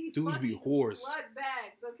 Dudes be whores. Slut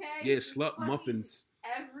bags, okay? Yeah, slut muffins.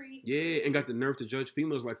 Yeah, and got the nerve to judge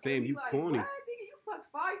females like, fam, you like, corny. What? Nigga, you fucked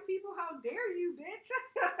 5 people? How dare you, bitch?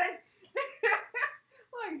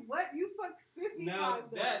 Like, what? You fucked 55. Now,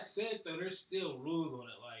 that said, though, there's still rules on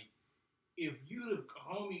it. Like, if you the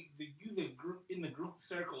homie, you the group in the group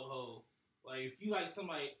circle hoe, like, if you like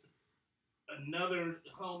somebody another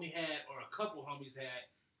homie had or a couple homies had,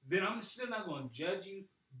 then I'm still not going to judge you,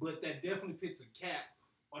 but that definitely puts a cap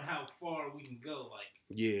on how far we can go. Like,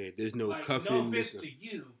 yeah, there's no like, cuffing. No offense to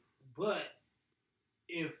you, but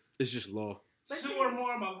if it's just law. 2 or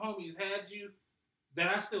more of my homies had you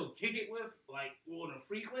that I still kick it with, like, on a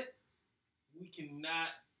frequent, we cannot.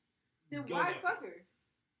 Then why fuck her?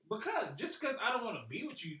 Because I don't want to be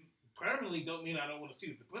with you permanently don't mean I don't want to see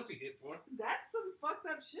what the pussy hit for. That's some fucked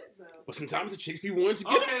up shit, though. But sometimes the chicks be wanting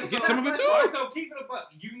to get some of it too. So keep it a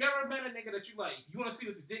buck. You never met a nigga that you like. You want to see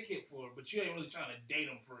what the dick hit for, but you ain't really trying to date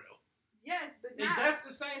him for real. Yes, but that's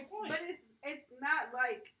the same point. But it's not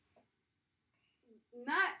like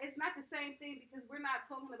it's not the same thing because we're not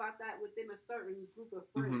talking about that within a certain group of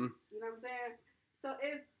friends. Mm-hmm. You know what I'm saying? So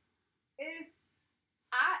if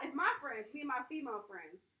my friends, me and my female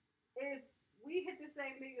friends, if we hit the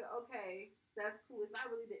same nigga, okay, that's cool. It's not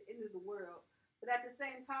really the end of the world. But at the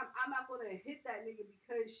same time, I'm not gonna hit that nigga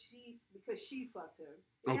because she fucked him.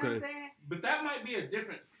 You know what I'm saying? But that might be a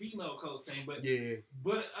different female code thing. But yeah.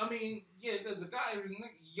 But I mean, yeah, there's a guy,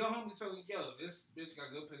 your homie telling, yo, this bitch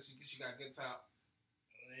got good pussy, she got good top.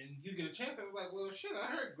 And you get a chance, I was like, well, shit, I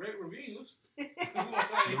heard great reviews.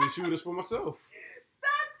 Maybe shoot this for myself.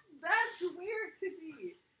 That's weird to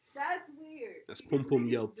me. That's weird. That's pum pum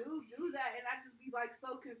yelp. Do that, and I just be like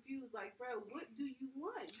so confused. Like, bro, what do you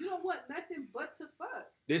want? You don't want nothing but to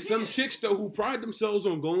fuck. There's some chicks though who pride themselves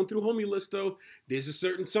on going through homie lists though. There's a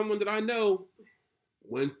certain someone that I know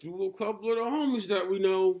went through a couple of the homies that we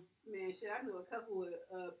know. Man, shit, I knew a couple of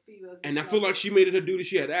females. And I feel like she made it her duty.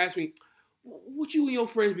 She had asked me, "What you and your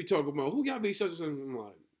friends be talking about? Who y'all be such and such?" I'm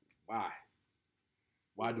like, why?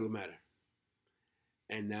 Why do it matter?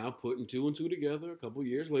 And now putting 2 and 2 together, a couple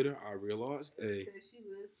years later, I realized, because she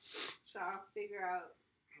was trying to figure out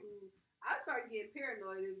who. I started getting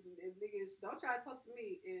paranoid if niggas don't try to talk to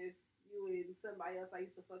me if you and somebody else I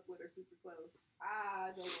used to fuck with are super close.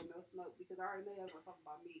 I don't want no smoke because I already know y'all gonna talk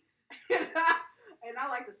about me. And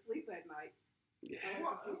I like to sleep at night. Yeah.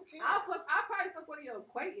 I'll probably fuck one of your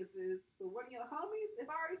acquaintances, but one of your homies,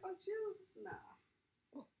 if I already fucked you, nah.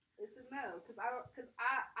 It's a no, because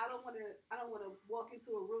I don't want to walk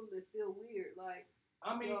into a room and feel weird, like,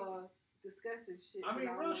 I mean, discussing shit. I mean,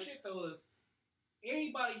 real shit though is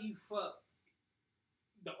anybody you fuck,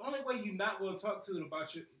 the only way you're not going to talk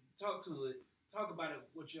about it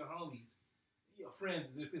with your homies, your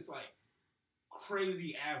friends, is if it's like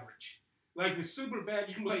crazy average. Like if it's super bad,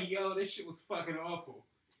 you can be like, yo, this shit was fucking awful.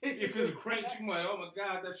 If it's great, you can be like, oh my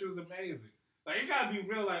god, that shit was amazing. Like, you gotta be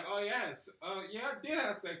real, like, oh, yes. Yeah, I did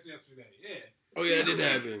have sex yesterday, yeah. Oh, yeah, that did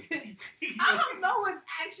happen. I don't know what's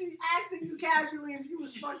actually asking you casually if you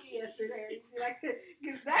was fucking yesterday. Like,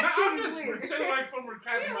 because that shit is weird. I'm just like, from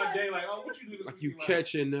recapping my day, like, oh, what you do this like, you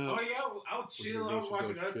catching up. Oh, yeah, I'll chill, I was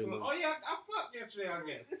watching that. Oh, yeah, I fucked yesterday, I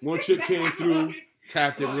guess. One chick came through,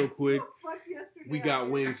 tapped it real quick. We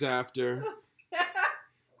got wings after.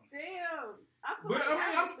 Damn. But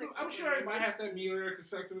I mean, I'm sure everybody had that meal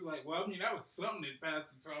conception. Like, well, I mean, that was something that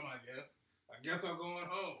passed the time, I guess. I guess I'm going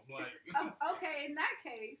home. Like, okay, in that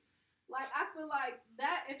case, like, I feel like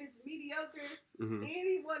that if it's mediocre,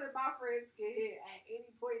 any one of my friends can hit at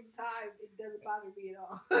any point in time. It doesn't bother me at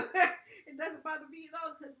all. It doesn't bother me at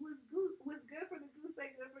all because what's good for the goose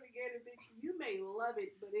ain't good for the gander, bitch. You may love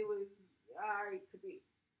it, but it was alright to me.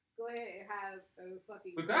 Go ahead and have a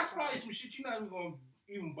fucking. But that's probably some shit you're not even gonna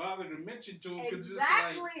even bother to mention to him.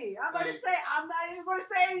 Exactly. I'm about to say, I'm not even going to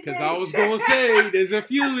say anything. Because I was going to say, there's a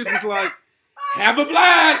few, it's just like, have a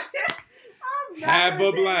blast. Have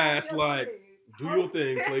a blast. Like, do your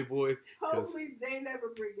thing, Playboy. Hopefully they never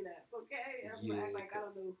bring it up, okay? I'm like, I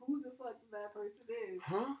don't know who the fuck that person is.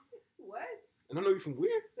 Huh? What? And I know you from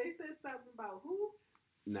where? They said something about who?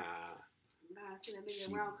 Nah, I seen that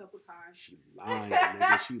nigga around a couple times. She lying,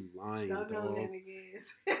 nigga. She lying, Don't know dog. who that nigga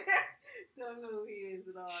is. Don't know who he is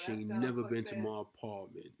at all. She ain't never been to my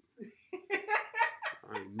apartment.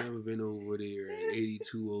 I ain't never been over there at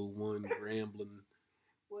 8201 Ramblin'.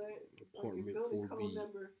 What? Apartment 4B.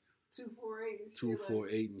 Number 248.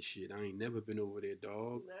 248 and shit. I ain't never been over there,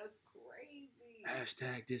 dog. That's crazy.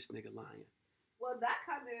 Hashtag this nigga lying. Well, that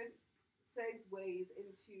kind of segues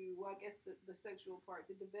into, well, I guess the sexual part,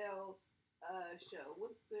 the DeVale show.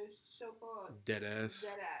 What's the show called? Deadass.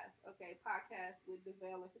 Deadass. Okay, podcast with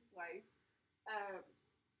DeVale and his wife.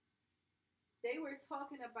 They were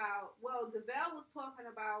talking about, well, DeVale was talking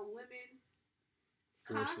about women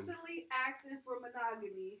constantly asking for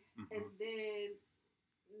monogamy and then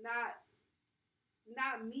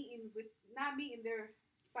not meeting their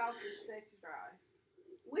spouse's sex drive,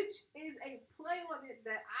 which is a play on it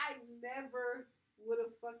that I never would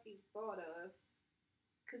have fucking thought of,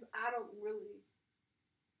 because I've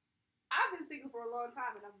been single for a long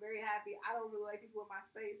time and I'm very happy. I don't really like people in my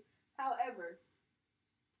space. However,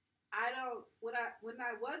 when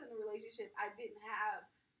I was in a relationship, I didn't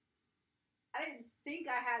think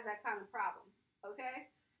I had that kind of problem. Okay?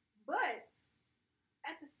 But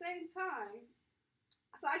at the same time,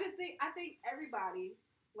 so I think everybody,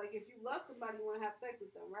 like, if you love somebody, you want to have sex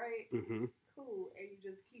with them, right? Mm-hmm. Cool. And you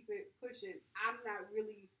just keep it pushing. I'm not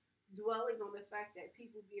really dwelling on the fact that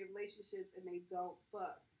people be in relationships and they don't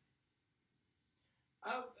fuck.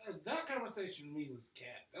 That conversation to me was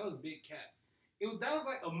cap. That was big cap. That was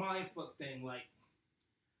like a mindfuck thing. Like,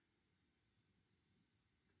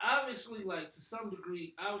 obviously, like, to some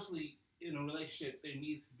degree, in a relationship, there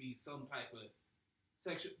needs to be some type of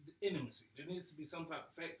sexual intimacy. There needs to be some type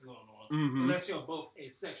of sex going on. Mm-hmm. Unless you're both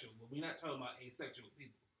asexual. But we're not talking about asexual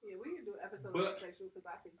people. Yeah, we can do an episode on asexual because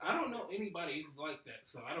I think... I don't know anybody like that,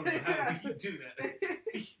 so I don't know how we do that.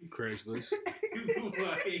 Craigslist.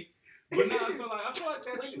 But no, so like, I feel like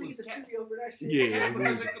that shit was studio for that shit. Yeah,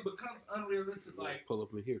 because it becomes unrealistic. Like, pull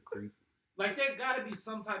up in here, creep. Like, there gotta be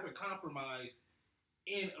some type of compromise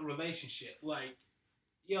in a relationship. Like,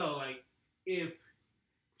 yo, like, if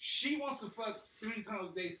she wants to fuck 3 times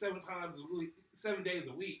a day, 7 days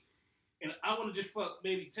a week, and I want to just fuck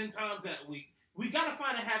maybe 10 times that week, we gotta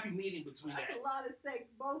find a happy medium between that. That's a lot of sex,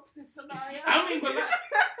 both scenarios. I mean, but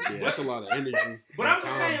that's a lot of energy. But I'm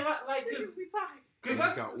just saying, like, because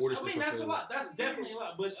that's a lot. That's definitely a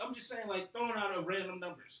lot. But I'm just saying, like, throwing out a random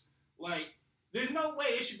numbers. Like, there's no way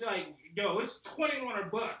it should be like, yo, it's 21 or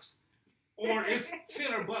bust, or it's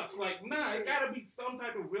 10 or bust. Like, nah, it gotta be some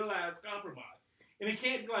type of realized compromise. And it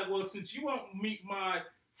can't be like, well, since you won't meet my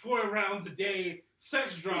 4 rounds a day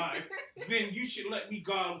sex drive, then you should let me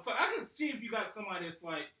go out and fuck. I can see if you got somebody that's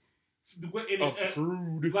like,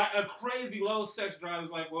 like a crazy low sex drive.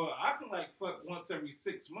 Is like, well, I can like fuck once every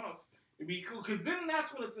 6 months. It'd be cool, because then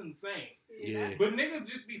that's when it's insane. Yeah. But niggas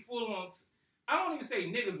just be full on, I don't even say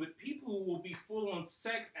niggas, but people will be full on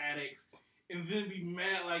sex addicts and then be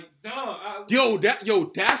mad like, dog.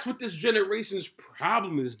 That's what this generation's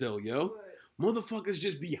problem is, though, yo. Motherfuckers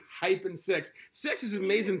just be hyping sex. Sex is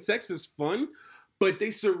amazing. Sex is fun. But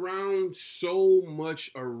they surround so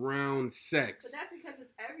much around sex. But that's because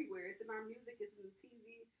it's everywhere. It's in our music. It's in the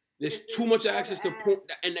TV. There's too much access to porn.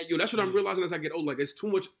 And that's what I'm realizing as I get old. Like, there's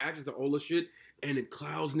too much access to all this shit. And it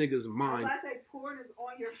clouds niggas' mind. I say porn is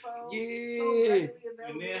on your phone. Yeah. So readily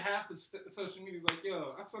available. And then half of social media is like,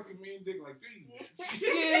 yo, I suck a mean dick like, dude.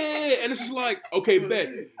 Yeah. And it's just like, okay, bet.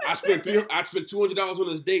 I spent $200 on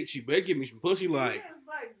this date. She better give me some pussy. Like, yeah, it's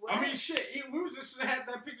like, what? I mean, shit. We were just had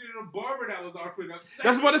that picture of the barber that was offering up sex.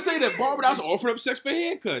 That's what I say. That barber that was offering up sex for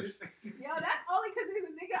haircuts. Yo, that's only because there's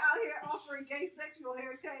a nigga out here offering gay sexual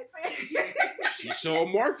haircuts. She saw a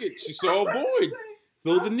market. She saw a void.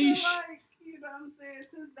 Fill the niche. Like, you know what I'm saying?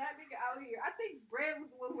 Since that nigga out here, I think Brad was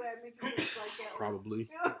the one who had mentioned things like that. Probably.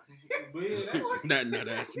 But yeah, that nut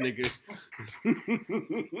ass nigga.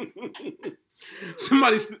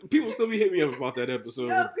 People still be hitting me up about that episode.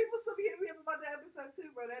 No, people still be hitting me up about that episode too,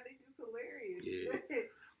 bro. That nigga's hilarious. Yeah.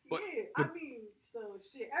 But, I mean, so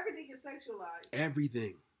shit. Everything is sexualized.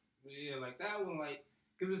 Everything. Yeah, like that one, like,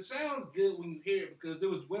 because it sounds good when you hear it, because it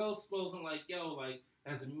was well spoken, like, yo, like,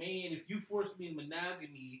 as a man, if you force me in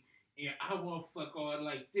monogamy and I want to fuck all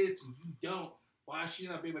like this and you don't, why should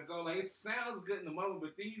I be able to go? Like, it sounds good in the moment,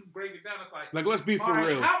 but then you break it down, it's like, let's be for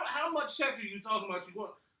real. How much sex are you talking about you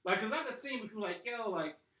want? Like, because I can see if you're like, yo,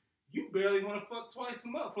 like, you barely want to fuck twice a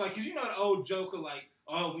month. Like, because you know the old joke of, like,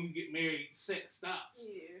 oh, when you get married, sex stops.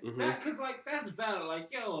 Yeah. Mm-hmm. Because, like, that's valid.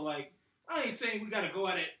 Like, yo, like, I ain't saying we got to go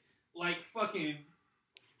at it like fucking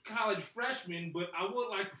college freshman, but I would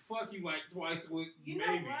like to fuck you like twice a week. You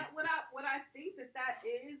maybe. know what I think that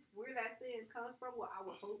is where that saying comes from. Well, I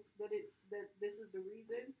would hope that this is the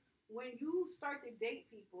reason. When you start to date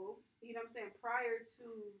people, you know what I'm saying, prior to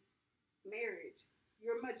marriage,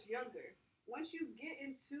 you're much younger. Once you get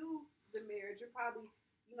into the marriage, you're probably,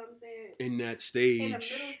 you know what I'm saying, in that stage, in the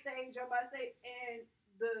middle stage, I'm about to say, and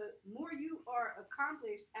the more you are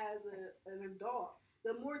accomplished as an adult,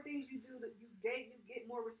 the more things you do, that you get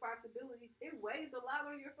more responsibilities. It weighs a lot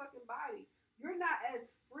on your fucking body. You're not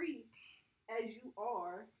as free as you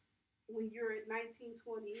are when you're at 19,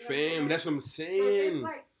 20. Fam, that's what I'm saying. So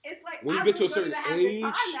it's like when you I get to a really certain don't have age, the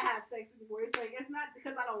time to have sex anymore. It's like, it's not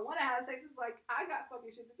because I don't want to have sex. It's like I got fucking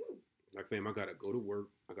shit to do. like, fam, I gotta go to work.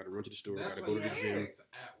 I gotta run to the store. That's I gotta go to the gym.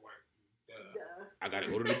 At work. I gotta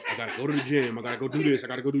go to the gym. I gotta go do this. I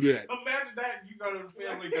gotta go do that. Imagine that you go to the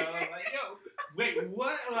Family Dollar like, yo, wait,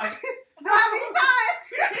 what? Like, how many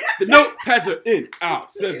times? The notepads are in. Out.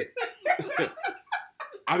 7.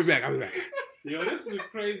 I'll be back. Yo, this is a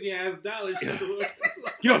crazy ass dollar store.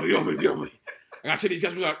 Get off me. I gotta check these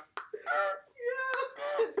guys out.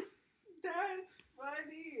 That's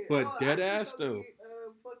funny. But dead ass though.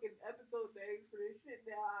 Fucking episode names for this shit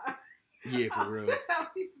now. Yeah, for real. I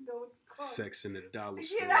don't even know what it's called. Sex in the dollar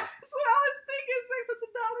store. Yeah, that's what I was thinking. Sex at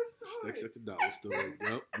the dollar store. Sex at the dollar store.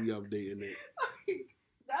 Yep, we updating it.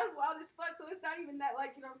 That's wild as fuck. So it's not even that,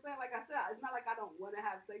 like, you know what I'm saying? Like I said, it's not like I don't want to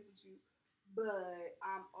have sex with you, but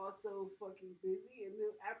I'm also fucking busy. And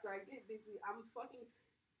then after I get busy, I'm fucking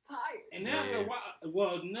tired. And then after a while,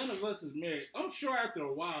 well, none of us is married. I'm sure after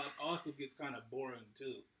a while, it also gets kind of boring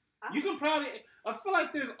too. You can probably, I feel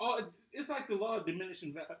like it's like the law of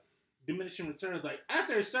diminishing returns. Like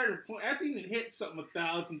after a certain point, after you hit something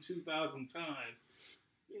 1,000, 2,000 times,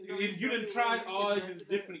 you done tried all these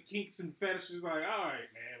different kinks and fetishes. Like, all right,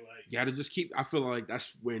 man, like you gotta just keep. I feel like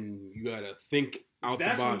that's when you gotta think out the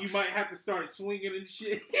box. That's when you might have to start swinging and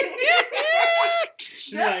shit.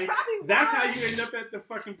 That's that's how you end up at the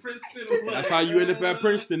fucking Princeton. That's how you end up at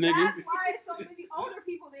Princeton, nigga. That's why so many older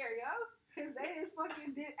people there, yo. Because they just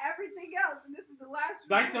fucking did everything else, and this is the last.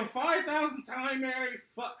 Like the 5,000 time married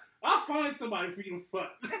fuck. I'll find somebody for you to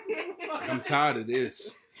fuck. I'm tired of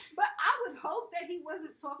this. But I would hope that he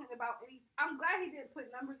wasn't talking about any. I'm glad he didn't put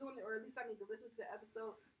numbers on it, or at least I need to listen to the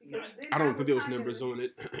episode because then I don't think there was numbers on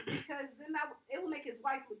it. Because then it will make his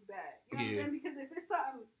wife look bad. You know what I'm saying? Because if it's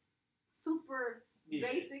something super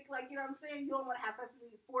basic, like, you know what I'm saying, you don't want to have sex with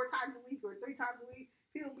me 4 times a week or 3 times a week.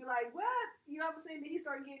 People be like, what? You know what I'm saying? Then he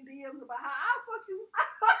started getting DMs about how I'll fuck you.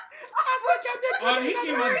 I'll fuck your dick. Oh, he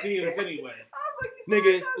getting my DMs anyway. I'll fuck you.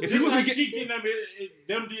 Nigga, if he you wasn't she getting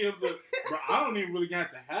them DMs, bro, I don't even really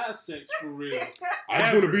have to have sex for real. I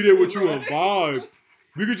just want to be there with you and vibe.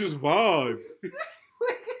 We could just vibe.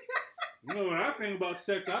 You know, when I think about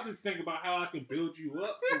sex, I just think about how I can build you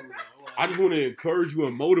up for real. Like, I just want to encourage you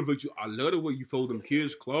and motivate you. I love the way you fold them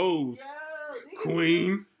kids' clothes. Yo,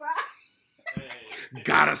 Queen. hey.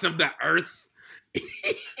 Goddess of the earth. Oh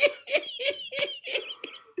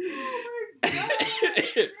my god.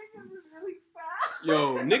 Niggas is really foul.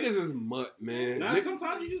 Yo, niggas is mutt, man. Now,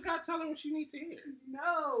 sometimes you just gotta tell her what she needs to hear.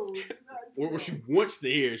 No. Or what she wants to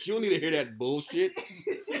hear. She don't need to hear that bullshit.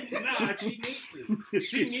 Nah, she needs to.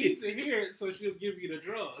 She needs to hear it so she'll give you the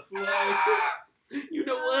drugs. Like, you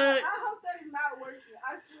know what? I hope that's not working.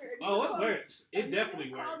 I swear. Oh, it works. It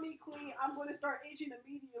definitely works. Call me queen. I'm going to start itching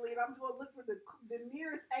immediately, and I'm going to look for the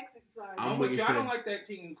nearest exit sign. I'm with waiting you. for I don't that. like that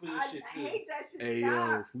king and queen shit I too. hate that shit. Hey, Stop.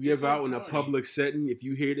 yo, if we ever so out in a funny. public setting, if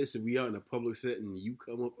you hear this, if we out in a public setting, you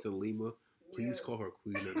come up to Lima, please call her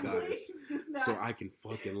queen or goddess so I can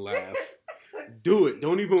fucking laugh. Do it.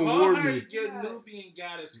 Don't even Call warn her me. your Nubian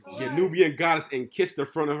goddess queen. Your Nubian goddess and kiss the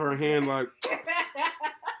front of her hand like.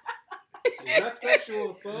 Is that sexual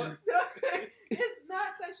assault? It's not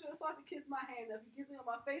sexual assault to kiss my hand. If you kiss me on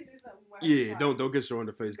my face or something. Yeah, don't get her on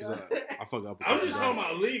the face because I fuck up. I'm just talking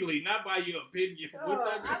about legally, not by your opinion. I don't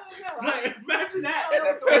know. Like, imagine that.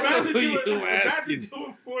 Imagine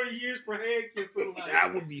doing 4 years for hand kissing. Like,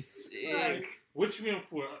 That would be sick. Like, what you in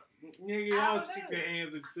for? Nigga, I y'all don't stick know. your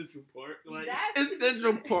hands in Central Park. Like, It's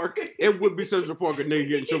Central Park. It would be Central Park a nigga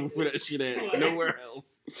get in trouble for that shit at nowhere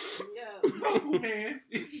else. Yeah. no, man.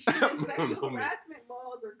 Sexual No, man. harassment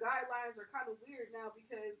laws or guidelines are kind of weird now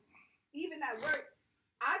because even at work,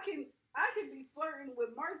 I can be flirting with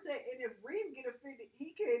Marte, and if Reem get offended,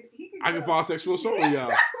 he can. I can file sexual assault with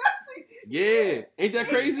y'all. Yeah, ain't that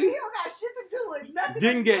crazy? He don't got shit to do with nothing.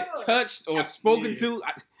 Didn't that's get going on. touched or spoken to.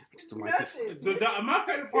 I just don't like this. Nothing. My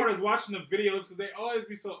favorite part is watching the videos because they always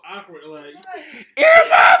be so awkward. Like,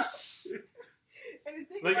 Earmuffs. And the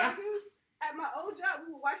thing Like, about this, at my old job,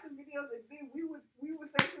 we would watch the videos and then we would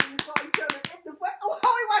sexually assault each other. And the fuck, while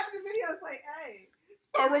we watching the videos, like, hey,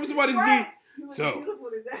 Start rubbing somebody's knee. right. You look So, beautiful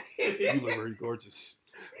today. You look very gorgeous.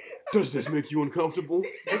 Does this make you uncomfortable?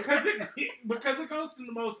 because it goes to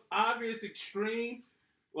the most obvious extreme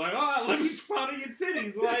Like, oh, let me follow your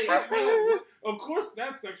titties. Like, yo, of course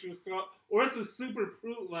that's sexual assault. Or it's a super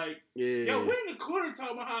prude, like, yo, we in the corner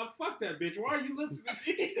talking about how I fuck that bitch. Why are you listening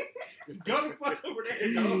to me? Go the fuck over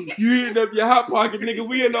there, dog. You hitting up your hot pocket, nigga.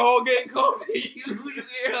 We in the whole getting coffee. You here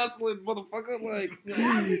hustling, motherfucker. Like,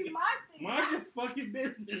 That'd be my thing. Mind your fucking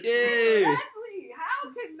business. Yeah. Exactly. How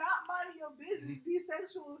can not minding your business be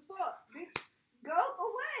sexual assault, bitch? Go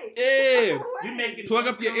away. Yeah. Go away. You making Plug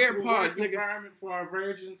up your AirPods, nigga. Environment for our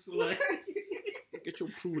virgins. Like, Get your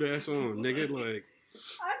prude ass on, nigga. Like,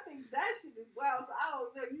 I think that shit is wild. So I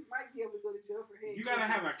don't know. You might be able to go to jail for hate. you gotta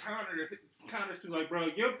have a counter to like, bro,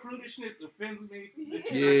 your prudishness offends me.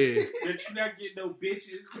 yeah. That you not getting no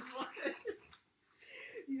bitches.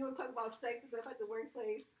 You don't talk about sex and stuff at the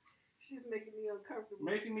workplace. She's making me uncomfortable.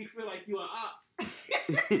 Making me feel like you are up.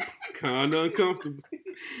 Kinda uncomfortable.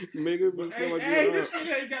 Make me feel like hey, you're this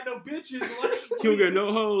nigga ain't got no bitches. Like, you don't get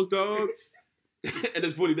no hoes, dog. And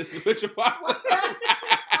it's funny, this the picture popped up.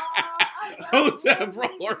 Hotel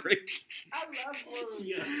Rory. I love Rory.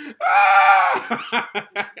 Yeah. I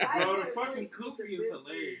Bro, the think fucking Rory Koopy can is get the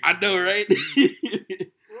hilarious. I know, right?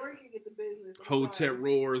 Rory can get the business. I'm Hotel sorry.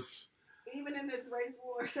 Roars. Even in this race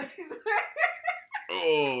war.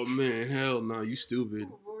 Oh, man. Hell no. You stupid.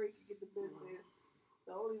 Rory can get the business.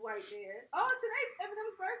 The only white man. Oh, today's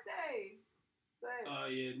Eminem's birthday. But Oh,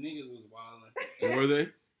 yeah, niggas was wildin'. Were they?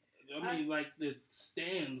 I mean, like, the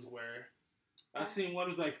stands were. I seen one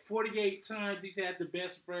was like 48 times he's had the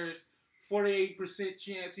best verse, 48%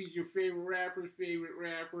 chance he's your favorite rapper's favorite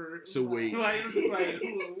rapper. So wait. Like, it was like,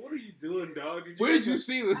 what are you doing, dog? Where did you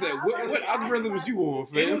see this at? What algorithm was you on,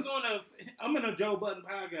 It fam? was on I'm in a Joe Budden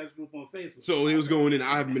podcast group on Facebook. So it was going in.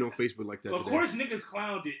 I haven't been on Facebook like that Of today. course, niggas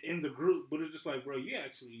clowned it in the group, but it's just like, bro, you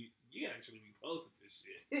actually reposted this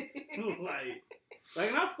shit. like,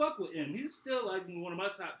 and I fuck with him. He's still like one of my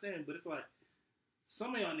top 10, but it's like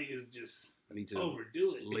some of y'all niggas just I need to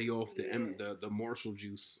overdo it. lay off Yeah. the Marshall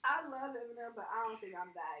juice. I love Eminem, but I don't think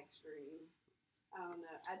I'm that extreme. I don't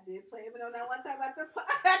know. I did play Eminem that one time at the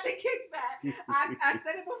kickback. I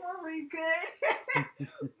said it before we could,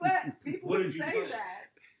 but people What would did you say play? that.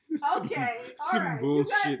 Okay, all Some right.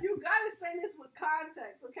 bullshit. You gotta say this with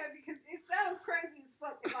context, okay? Because it sounds crazy as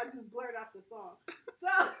fuck if I just blurt out the song.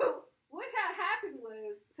 So what had happened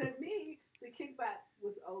was, to me, the kickback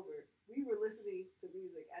was over. We were listening to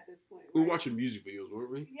music at this point. We were right? watching music videos,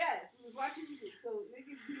 weren't we? Yes, we was watching music. So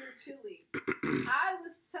niggas be here chilling. I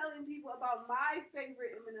was telling people about my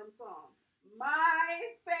favorite Eminem song.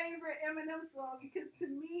 My favorite Eminem song, because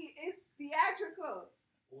to me it's theatrical.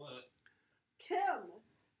 What? Kim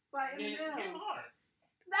by Man, Eminem. Kim hard.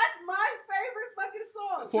 That's my favorite fucking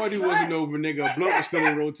song. Party wasn't over, nigga. A blunt was still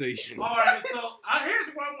in rotation. All right, so here's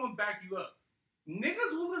where I'm gonna back you up.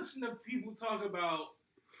 Niggas will listen to people talk about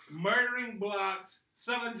murdering blocks,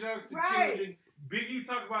 selling drugs to children. Biggie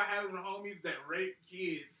talk about having homies that rape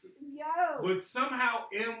kids. Yo. But somehow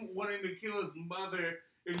M wanting to kill his mother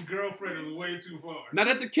and girlfriend is way too far. Not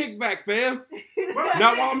at the kickback, fam. Bro,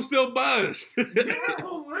 Not while I'm still buzzed. niggas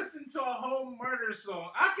will listen to a whole murder song.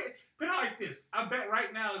 I can put it like this. I bet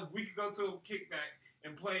right now we could go to a kickback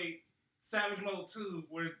and play Savage Mode 2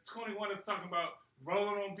 where 21 is talking about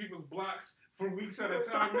rolling on people's blocks for weeks at a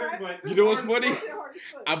time. Like, You know what's funny?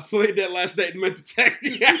 I played that last night and meant to text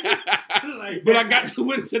you. Like, But I got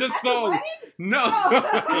to into the song. No.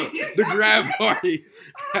 The grab party.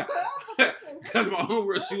 Because my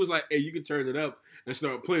homegirl, she was like, hey, you can turn it up and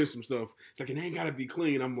start playing some stuff. It's like, it ain't got to be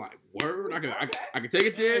clean. I'm like, word? I can take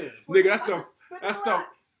it there? Nigga, that's the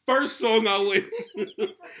first song I went to.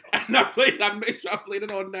 And I made sure I played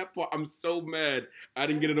it on that part. I'm so mad I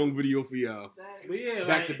didn't get it on video for y'all. But yeah,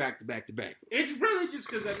 Back to back to back to back. It's really just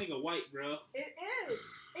because that nigga white, bro. It is.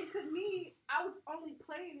 And to me, I was only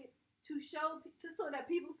playing it to show, so that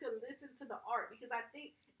people could listen to the art, because I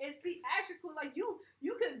think it's theatrical. Like you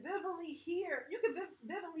can vividly hear, you can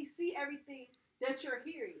vividly see everything that you're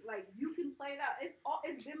hearing. Like you can play it out. It's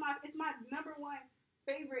my number one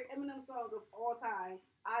favorite Eminem song of all time.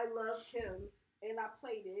 I love Kim, and I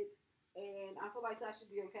played it, and I feel like that should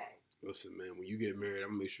be okay. Listen, man, when you get married, I'm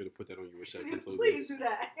gonna make sure to put that on your reception playlist. Please do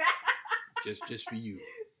that. just for you.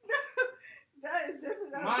 That is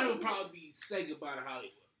definitely not. Mine would probably be Say Goodbye to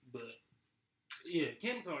Hollywood. But, yeah,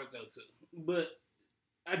 Kim's hard though, too. But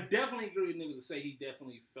I definitely agree with niggas to say he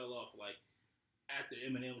definitely fell off, like, at the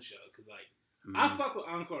Eminem show. Because, like, I fuck with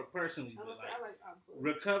Encore personally, but, like, I like Encore.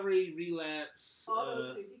 Recovery, Relapse. All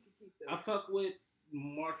those he could keep them. I fuck with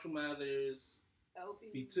Marshall Mathers.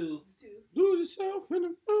 LP. B2. Lose yourself in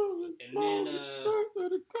the moon. And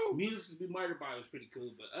then, Music to Be Murdered By was pretty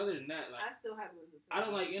cool. But other than that, like, I still haven't listened to I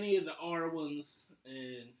don't like any of the R ones.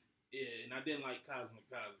 And Yeah, and I didn't like Cosmic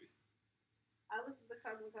Cosby. I listened to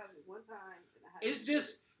Cosmic Cosby one time, and I had It's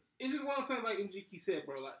just one of the times like MJK said,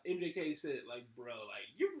 bro. Like MJK said, like, bro, like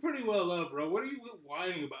you're pretty well loved, bro. What are you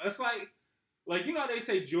whining about? It's like you know how they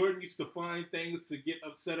say Jordan used to find things to get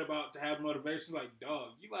upset about to have motivation. Like, dog,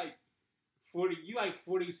 you like 40. You like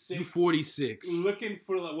 46. You 46. Looking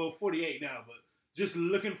for 48 now, but just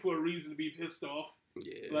looking for a reason to be pissed off.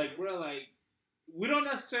 Yeah. Like, bro, like we don't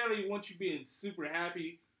necessarily want you being super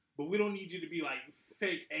happy, but we don't need you to be like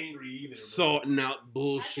fake angry either. Salting out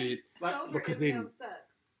bullshit. Like, because sucks.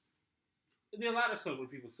 A lot of sober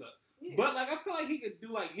people suck. Yeah. But like I feel like he could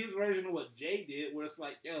do like his version of what Jay did, where it's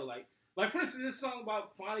like, yo, like for instance, this song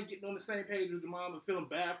about finally getting on the same page with your mom and feeling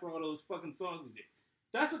bad for all those fucking songs he did.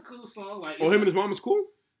 That's a cool song. Like, him and his mom is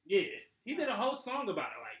cool? Yeah. He did a whole song about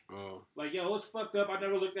it. Like, yo, it's fucked up. I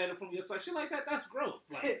never looked at it from the other side. Shit like that, that's growth.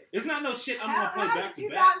 Like, it's not no shit I'm going to play back to back. How did you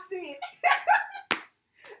not see it?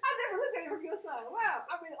 I never looked at it from your side. Wow.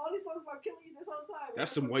 I mean, all these songs about killing you this whole time.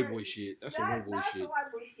 That's some white boy shit. That's some white boy shit. That's some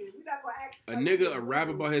white boy shit. We're not going to act a nigga rap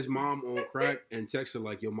about his mom on crack and text her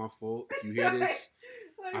like, yo, my fault. If you hear this,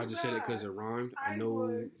 I just said it because it rhymed. I know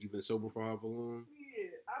you've been sober for however long.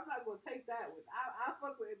 Yeah, I'm not going to take that one. I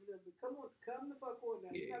fuck with Eminem, but come the fuck on now.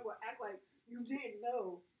 Yeah. You're not going to act like you didn't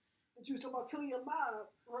know that you was talking about killing your mom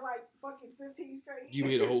for like fucking 15 straight years. You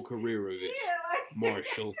made a whole career of it. Yeah, like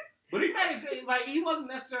Marshall. But he made it, like, he wasn't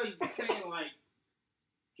necessarily saying, like,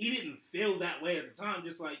 he didn't feel that way at the time.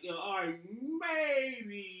 Just like, yo, all right,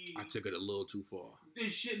 maybe I took it a little too far.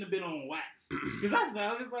 This shouldn't have been on wax. Because I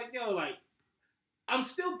was like, yo, like, I'm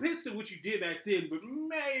still pissed at what you did back then, but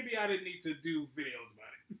maybe I didn't need to do videos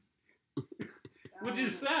about it. Which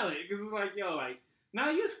is valid, because it's like, yo, like,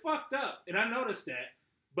 now you're fucked up, and I noticed that.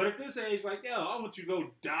 But at this age, like, yo, I want you to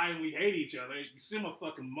go die and we hate each other. You see my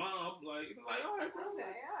fucking mom, like, all right, bro. Okay,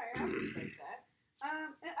 all right, I respect that.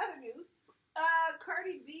 In other news,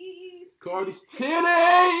 Cardi's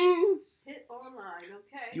titties hit online.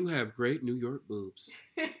 Okay. You have great New York boobs.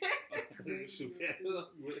 I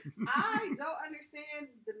don't understand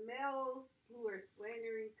the males who are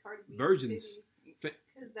slandering Cardi B's virgins.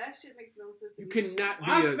 Because that shit makes no sense to you me. cannot be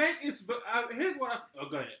I think it's... here's what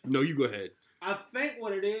go ahead. No, you go ahead. I think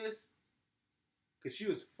what it is, because she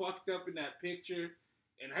was fucked up in that picture,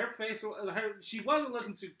 and her face, she wasn't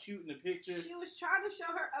looking too cute in the picture. She was trying to show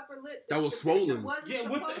her upper lip. That was swollen. Yeah,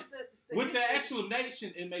 with the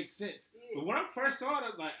explanation, it makes sense. Yeah. But when I first saw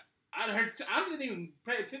it, like, I didn't even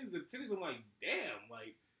pay attention to the titties. I'm like, damn,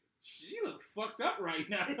 like, she looks fucked up right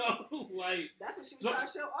now. Like, that's what she was trying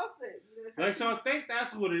to show Offset. Like, so I think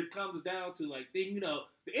that's what it comes down to. Like, then,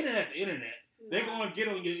 the internet. They're gonna get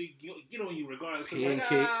on you regardless.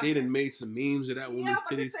 Pancake. Like, they done made some memes of that woman's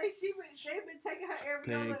titties. They've been taking her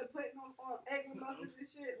areola and putting on egg muffins and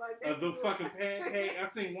shit. Like the fucking pancake.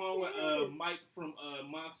 I've seen one with Mike from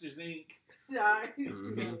Monsters Inc. Yeah,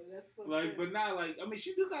 that's fucking like, but not like. I mean,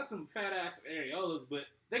 she do got some fat ass areolas, but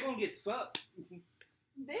they're gonna get sucked.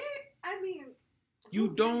 You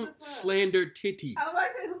don't slander titties. I was about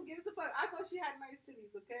to say, who gives a fuck? I thought she had nice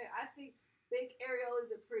titties. Okay, I think big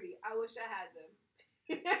areolas are pretty. I wish I had them.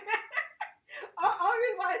 Only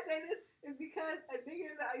reason why I say this is because a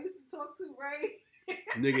nigga that I used to talk to, right?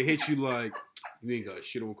 Nigga hit you like, you ain't got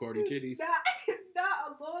shit on Cardi titties.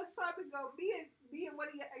 Not a long time ago, me and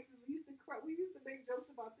one of your exes, we used to make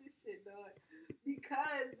jokes about this shit, dog.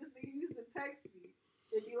 Because this nigga used to text me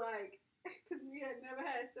and be like, because we had never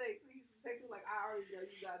had sex, he used to text me like, I already know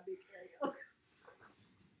you got big areolas.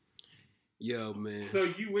 Yo, man. So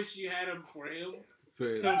you wish you had them for him? To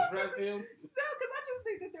impress him? No, because I just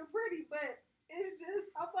think that they're pretty, but it's just,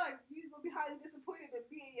 I'm like, you're going to be highly disappointed that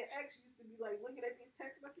me and your ex used to be like looking at these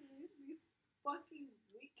text messages and used to be fucking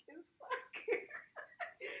weak as fuck.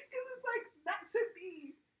 Because it's like, that to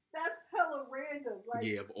me, that's hella random. Like,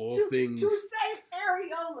 yeah, of all things. To say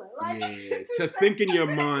areola. Like, yeah, to think in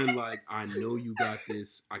your mind, like, I know you got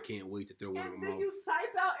this. I can't wait to throw one in my mouth. And then you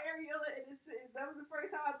type out areola, and that was the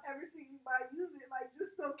first time I've ever seen anybody use it, like,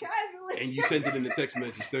 just so casually. And you sent it in the text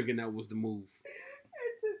message thinking that was the move.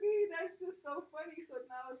 And to me, that's just so funny. So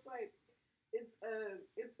now it's like, it's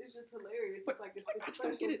just hilarious. It's like, it's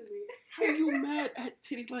special to me. How are you mad at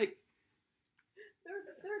titties? Like,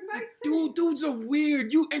 they're nice dudes are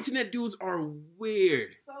weird. You internet dudes are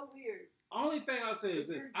weird. So weird. Only thing I'll say is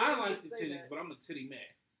this. I like the titties, but I'm a titty man.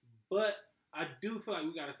 But I do feel like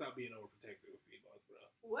we gotta stop being overprotective with females, bro.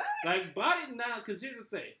 What? Like, body now, because here's the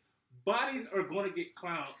thing. Bodies are going to get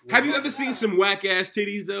clowned. Have you ever seen some whack-ass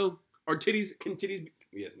titties, though? Or titties, can titties be...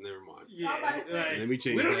 Yes, never mind. Yeah, like, let me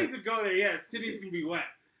change we don't that. need to go there. Yes, titties can be whack.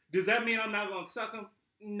 Does that mean I'm not going to suck them?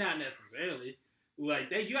 Not necessarily.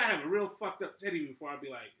 Like, you gotta have a real fucked up titty before I'd be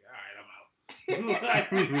like, all right, I'm out.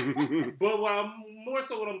 Like, but more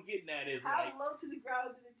so what I'm getting at is how like, low to the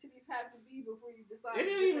ground do the titties have to be before you decide? it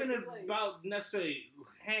ain't even about necessarily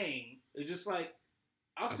hang. It's just like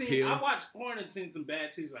I watched porn and seen some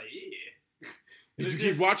bad titties. Like, yeah. Did you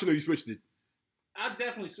keep watching or you switched it? I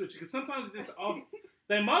definitely switched it because sometimes it's just off.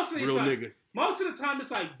 Then most of the time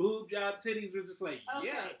it's like boob job titties. We're just like,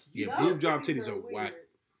 yeah, boob job titties are whack.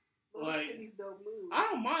 Those like, titties don't move. I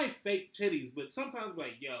don't mind fake titties, but sometimes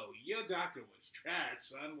like, yo, your doctor was trash,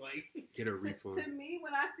 son. Like, get a refund. To me,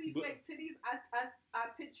 when I see fake titties, I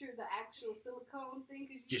picture the actual silicone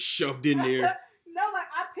thing. Just shoved in there. No, like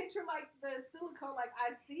I picture like the silicone, like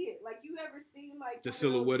I see it. Like you ever seen like the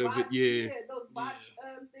silhouette of it? Yeah, those botch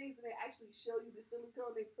things, and they actually show you the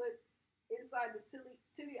silicone they put inside the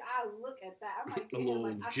titty. I look at that. I'm like, a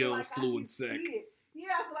little like, gel like fluid sack.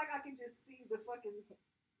 Yeah, I feel like I can just see the fucking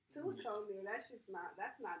silicone there.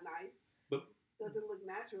 That's not nice. But doesn't look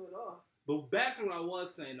natural at all. But back to what I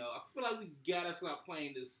was saying though, I feel like we gotta stop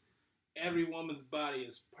playing this every woman's body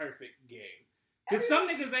is perfect game. Because some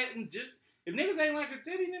niggas ain't just, if niggas ain't like a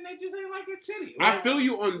titty, then they just ain't like a titty. Like, I feel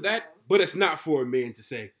you on that, but it's not for a man to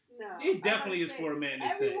say. No, it definitely is for a man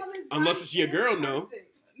to say. Unless it's your girl, no.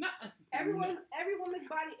 Every woman's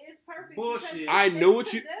body is perfect. Bullshit. I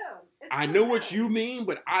know what you mean,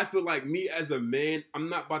 but I feel like me as a man, I'm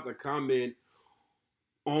not about to comment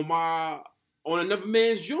on another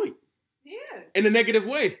man's joint. Yeah. In a negative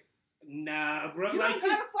way. Nah, bro. You don't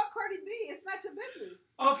gotta fuck Cardi B. It's not your business.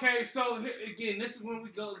 Okay, so again, this is when we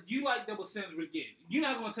go. You like double standards, but again, you're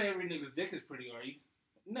not gonna say every nigga's dick is pretty, are you?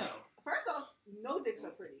 No. First off, no dicks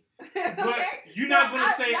are pretty. But okay? You're not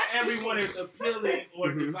gonna say everyone is appealing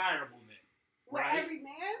or desirable. What, right? every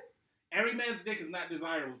man? Every man's dick is not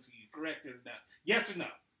desirable to you, correct or not? Yes or no?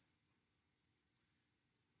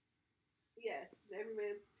 Yes, every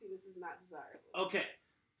man's penis is not desirable. Okay,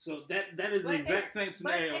 so that is the exact same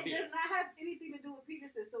scenario. But it does not have anything to do with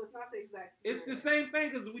penises, so it's not the exact scenario. It's the same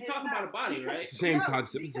thing because we're talking about a body, right? It's the same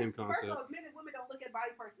concept. Same concept. First of all, men and women don't look at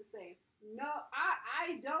body parts the same. No,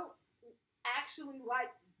 I don't actually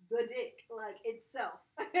like the dick, like itself.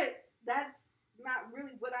 That's not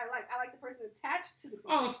really what I like. I like the person attached to the penis.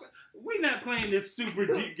 Oh, so we're not playing this super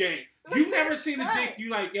deep game. You've never seen a dick, you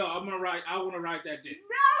like, yo, I want to ride that dick.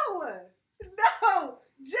 No,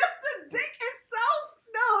 just the dick itself.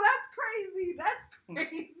 No, that's crazy. That's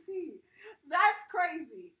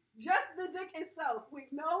crazy. Just the dick itself, with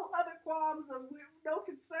no other qualms or with no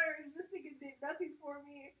concerns. This nigga did nothing for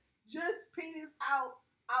me. Just penis out.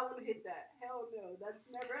 I want to hit that. Hell no, that's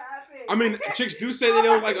never happened. I mean, chicks do say they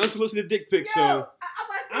don't like unsolicited dick pics, so.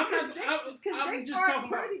 Because dicks aren't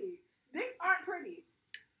pretty. Dicks aren't pretty.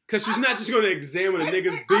 Because she's not just going to examine a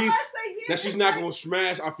nigga's beef that she's not going to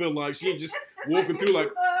smash. I feel like she's just walking through,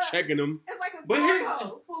 like, checking them. It's like a glory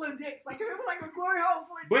hole full of dicks. Like, it was like a glory hole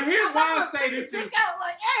full of dicks. But here's why I say this is. Out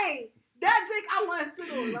like, hey, that dick I want to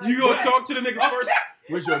sit on. Like, you going to talk to the niggas first?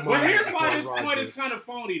 Where's your mind? But here's why this point is kind of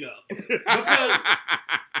phony, though. Because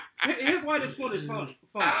here's why this point is phony.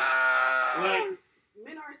 Like,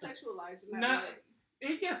 men are sexualized in that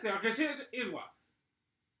way. Yes, they are. Because here's why.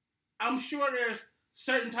 I'm sure there's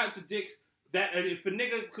certain types of dicks that if a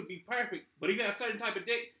nigga could be perfect, but he got a certain type of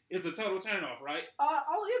dick, it's a total turn off, right?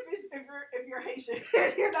 Only if you're Haitian,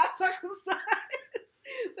 you're not circumcised.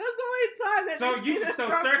 That's the only time that.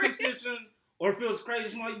 So circumcision or feels crazy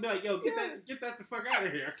small, you be like, yo, get that the fuck out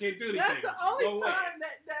of here. I can't do anything. That's the only time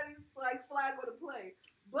that is like flag on the play.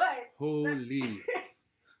 But holy.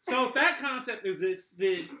 So if that concept exists,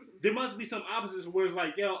 then there must be some opposites where it's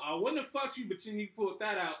like, yo, I wouldn't have fucked you, but you pulled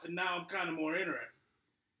that out, and now I'm kind of more interested.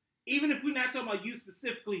 Even if we're not talking about you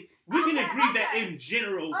specifically, we can agree that in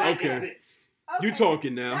general that exists. Okay. You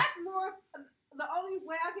talking now. That's more, the only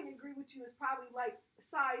way I can agree with you is probably like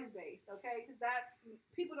size-based, okay? Because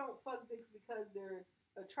people don't fuck dicks because they're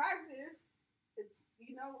attractive. It's,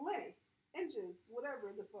 length, inches,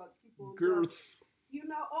 whatever the fuck people girth.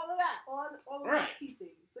 All of that, all of those key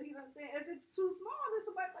things. So, you know what I'm saying? If it's too small, then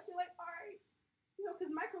somebody might be like, all right.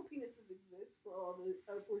 Because micro penises exist for all the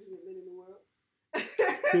unfortunate men in the world.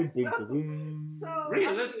 So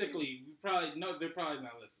realistically, they're probably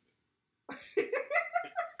not listening.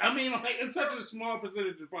 I mean, like, it's such a small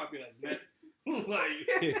percentage of the population.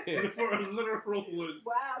 Like, for a literal one.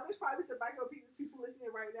 Wow, there's probably some micro penis people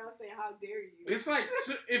listening right now saying, how dare you. It's like,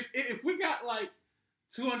 if we got like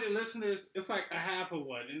 200 listeners, it's like a half of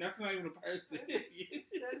one, and that's not even a person.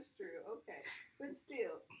 That's true. Okay. But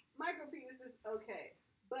still, micro penis is okay.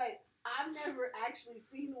 But I've never actually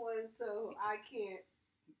seen one, so I can't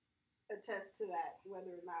attest to that,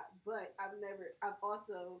 whether or not. But I've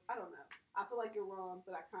also, I don't know. I feel like you're wrong,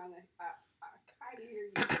 but I kind of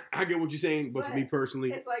hear you. I get what you're saying, but for me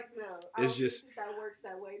personally, it's like no, I don't think that works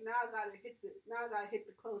that way. Now I gotta hit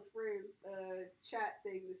the close friends chat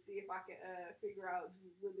thing to see if I can figure out do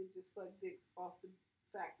women just fuck dicks off the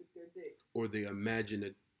fact that they're dicks, or they imagine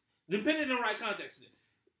it. Depending on the right context,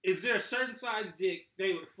 is there a certain size dick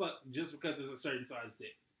they would fuck just because it's a certain size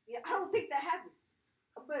dick? Yeah, I don't think that happens.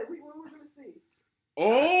 But we're gonna see.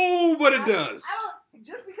 Oh, but it does.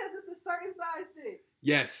 Just because it's a certain size dick.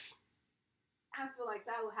 Yes. I feel like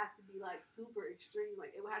that would have to be like super extreme.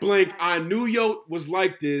 Like it would have Blink, to be I knew yo was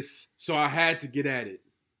like this, so I had to get at it.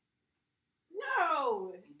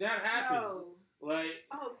 No. That happens. No. Like.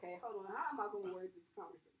 Okay, hold on. How am I gonna word this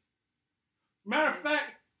conversation? Matter of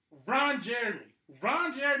fact,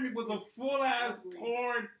 Ron Jeremy was a full ass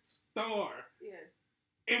porn star. Yes.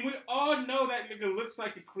 And we all know that nigga looks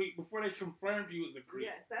like a creep before they confirmed he was a creep.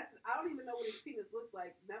 Yes, I don't even know what his penis looks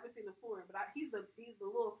like. Never seen the porn, but he's the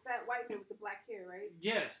little fat white man with the black hair, right?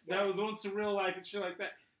 Yes, that was on Surreal Life and shit like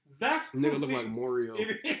that. That's nigga look like Mario.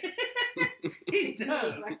 He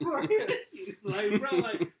does. Like Mario. Like, bro,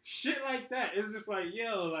 like shit like that. It's just like,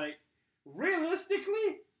 yo, like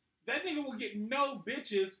realistically, that nigga will get no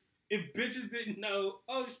bitches if bitches didn't know.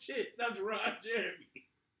 Oh shit, that's Ron Jeremy.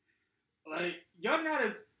 Like y'all not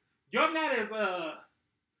as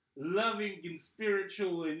loving and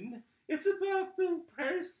spiritual, and it's about the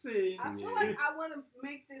person. I feel like I want to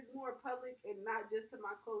make this more public and not just to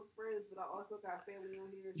my close friends, but I also got family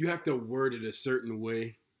on here. You have to word it a certain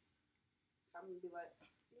way. I'm gonna be like,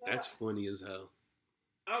 that's funny as hell.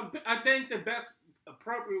 I think the best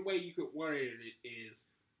appropriate way you could word it is: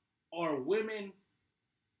 are women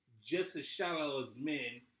just as shallow as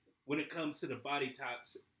men when it comes to the body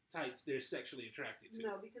types they're sexually attracted to?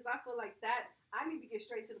 No, because I feel like that. I need to get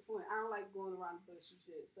straight to the point. I don't like going around the bush and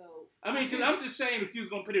shit. So I mean, because I'm just saying, if you was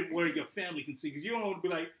gonna put it where your family can see, because you don't want to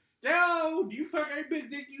be like, "Yo, do you fuck every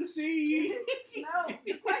big dick you see?" No,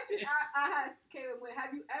 the question I had came with: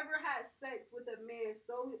 have you ever had sex with a man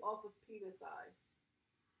solely off of penis size?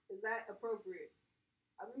 Is that appropriate?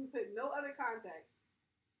 I didn't put no other context,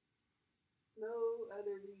 no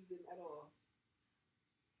other reason at all.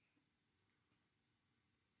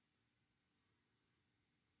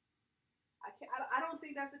 I don't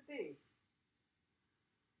think that's a thing.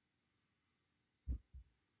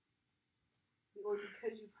 Or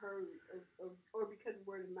because you've heard, or because of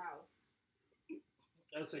word of mouth.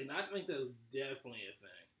 I'd say, I think that's definitely a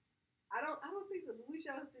thing. I don't think so, but we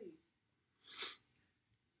shall see.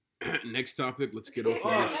 Next topic, let's get off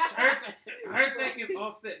of this. Her taking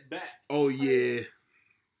Offset back. Oh, yeah.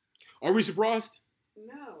 Are we surprised?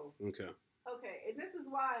 No. Okay, and this is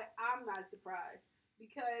why I'm not surprised.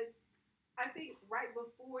 Because I think right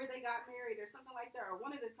before they got married or something like that, or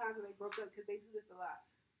one of the times when they broke up, because they do this a lot,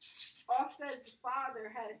 Offset's father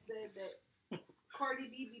has said that Cardi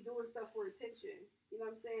B be doing stuff for attention. You know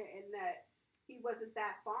what I'm saying? And that he wasn't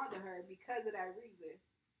that fond of her because of that reason.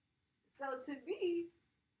 So to me,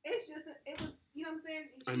 it's just, it was, you know what I'm saying?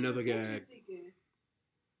 She's another guy. Seeking.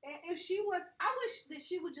 And if she was, I wish that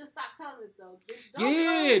she would just stop telling us though.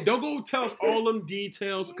 Don't go tell us all them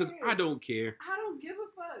details because I don't care. I don't give a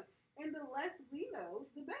fuck. And the less we know,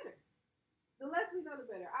 the better. The less we know,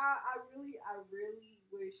 the better. I really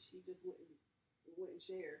wish she just wouldn't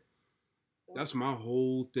share. That's my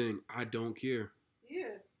whole thing. I don't care.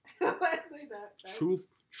 Yeah. Let's say that.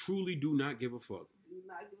 Truly do not give a fuck. Do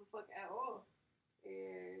not give a fuck at all.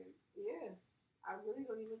 And yeah, I really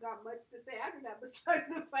don't even got much to say after that besides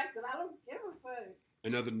the fact that I don't give a fuck.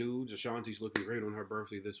 In other news, Ashanti's looking great on her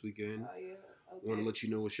birthday this weekend. Oh yeah. Okay. Want to let you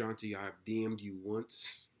know, Ashanti, I've DM'd you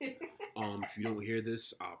once. If you don't hear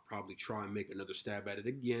this, I'll probably try and make another stab at it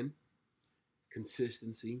again.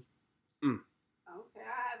 Consistency. Okay,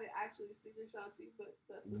 I haven't actually seen Ashanti, but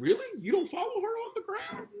that's really? You don't follow her on the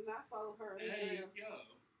ground? I do not follow her on the ground.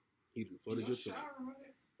 Hidden footage of time.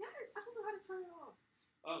 Yes, I don't know how to turn it off.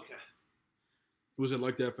 Okay. Was it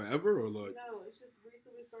like that forever or like? No, it's just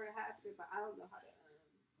recently started happening, but I don't know how to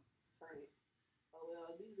turn it. Oh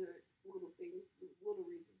well, these are little things, little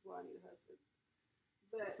reasons why I need a husband.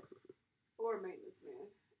 But or maintenance man.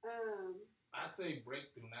 I say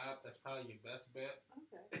breakthrough knob. That's probably your best bet.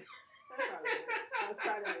 Okay. I'll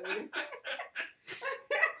try that later.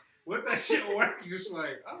 What that shit work? You just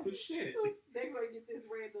like, oh shit. They're gonna get this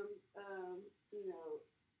random,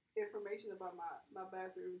 information about my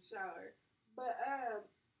bathroom shower. But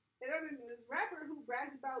in other news, rapper who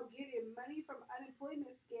bragged about getting money from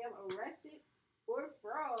unemployment scam arrested for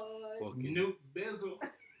fraud. Fucking Nuke Bizzle.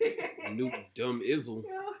 Nuke dumb Izzle.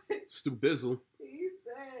 Stubizzle. He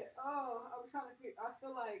said, "Oh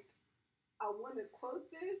I want to quote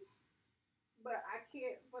this, but I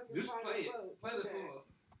can't fucking Just find play the it. quote. Play the song.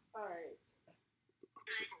 All right.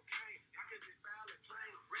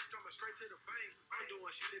 Straight to the bank, I'm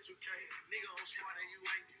doing shit that you can't. Nigga, I'm smart and you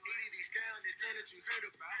ain't. EDD scale, this thing that you heard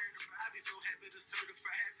about. I be so happy to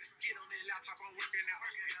certify. Get on that laptop, I'm working out.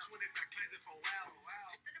 25 claims for a while.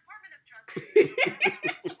 The Department of Justice.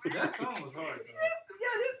 That song was hard, though.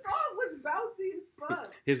 Yeah, this song was bouncy as fuck.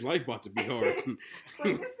 His life about to be hard.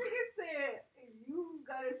 But this nigga said, you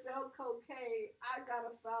gotta sell cocaine, I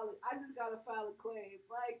just gotta file a claim.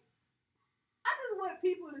 Like, I just want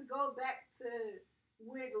people to go back to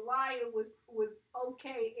when lying was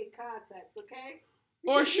okay in context, okay?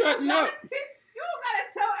 Or shutting up. You don't gotta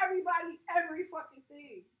tell everybody every fucking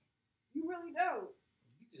thing. You really don't.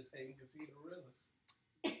 You just hating because he's the realest.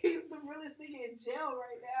 He's the realest nigga in jail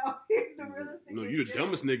right now. He's the realest nigga No, in you the jail.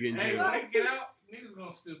 dumbest nigga in Hey, jail. when I get out, niggas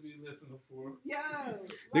gonna still be listening for. Yo.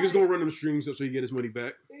 Niggas gonna run them streams up so he get his money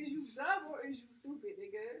back. Is you dumb or is you stupid,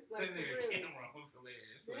 nigga? Like, That for nigga real. Cameron was hilarious.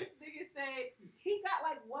 This nigga said he got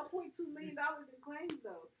like $1.2 million in claims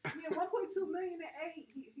though. Yeah, $1.2 million in aid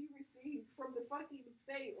he received from the fucking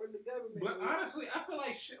state or the government. But honestly, I feel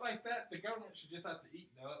like shit like that, the government should just have to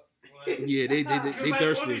eat, dog. Like, Yeah, they Cause like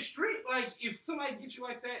thirsty. on the street, like if somebody gets you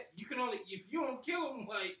like that, you can only if you don't kill them,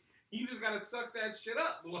 like you just gotta suck that shit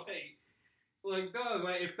up, like dog,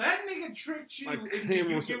 like if that nigga tricked you Like, into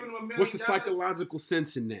Cameron, you giving him $1 million, what's the psychological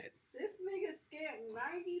sense in that? This nigga scammed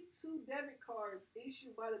 92 debit cards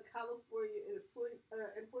issued by the California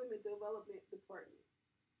Employment Development Department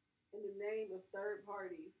in the name of third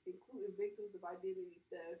parties, including victims of identity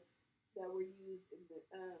theft that were used in the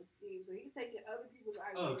scheme. So he's taking other people's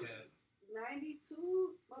identity. Okay. 92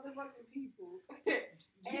 motherfucking people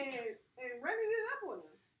and running it up on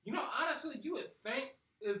them. You know, honestly, you would think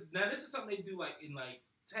is now this is something they do like in like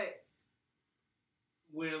tech,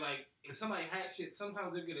 where like if somebody hacks shit,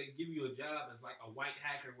 sometimes they're gonna give you a job as like a white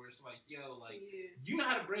hacker, where it's like, yo, like you know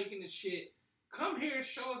how to break into shit. Come here,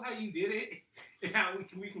 show us how you did it, and how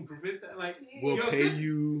we can prevent that. Like, We'll yo, pay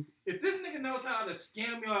you. If this nigga knows how to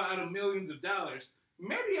scam y'all out of millions of dollars,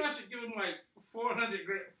 maybe y'all should give him like 400,000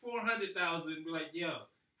 and be like, yo,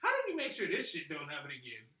 how do we make sure this shit don't happen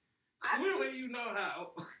again? Clearly, you know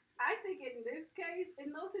how. I think in this case,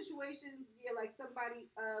 in those situations, yeah, like somebody,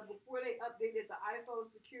 before they updated the iPhone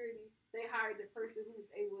security, they hired the person who was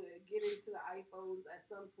able to get into the iPhones at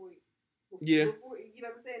some point. Before, you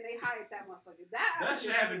know what I'm saying? They hired that motherfucker. That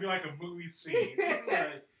shit had to be like a movie scene.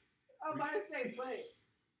 Like, I'm about to say,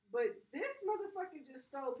 but this motherfucker just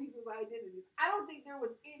stole people's identities. I don't think there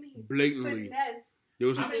was any Blatantly finesse.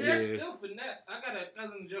 there's still finesse. I got a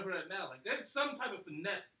cousin in jail right now. Like, there's some type of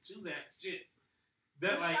finesse to that shit.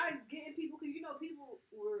 That besides getting people, because you know people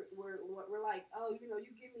were like, oh, you know,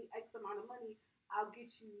 you give me X amount of money, I'll get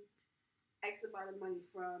you X amount of money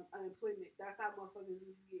from unemployment. That's how motherfuckers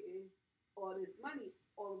was getting all this money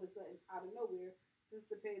all of a sudden out of nowhere since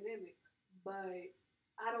the pandemic. But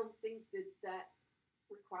I don't think that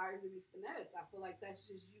requires any finesse. I feel like that's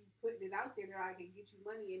just you putting it out there that I can get you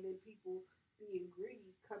money, and then people being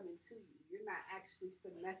greedy coming to you. You're not actually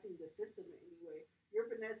finessing the system in any way. You're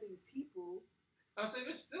finessing people. I'm saying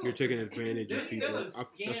there's still you're taking advantage of people. That's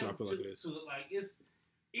what I feel like it is. Like it's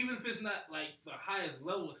even if it's not like the highest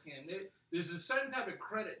level of scam, there's a certain type of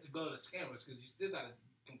credit to go to scammers because you still gotta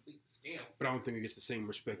complete the scam. But I don't think it gets the same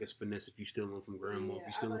respect as finesse if you stealing from grandma, if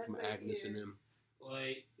you stealing from Agnes and them.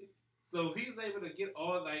 Like, so if he's able to get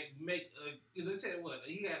all like make they said what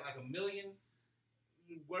he had like $1 million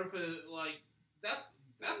worth of like that's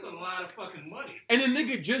a lot of fucking money. And the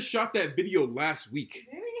nigga just shot that video last week.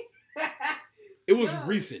 Did he? It was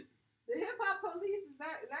recent. The hip hop police is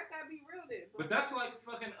that gotta be real then. But that's like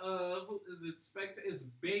fucking who is it? Is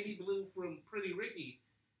Baby Blue from Pretty Ricky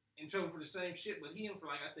in trouble for the same shit, but he in for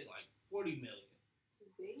like I think like $40 million.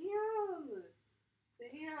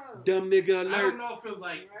 Damn. Dumb nigga alert. I don't know if it was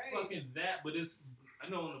like fucking that, but it's I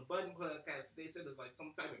know on the Button podcast they said it's like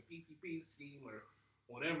some type of PPP scheme or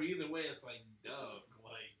whatever. Either way, it's like dog,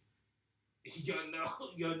 like you know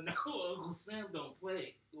Uncle Sam don't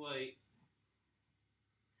play like.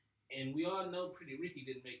 And we all know Pretty Ricky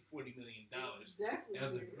didn't make $40 million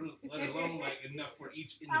as a group, let alone like enough for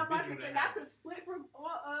each individual. I'm about to say not to split from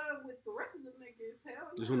with the rest of the niggas. Hell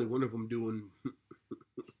no. There's only one of them doing.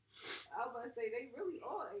 I was about to say they really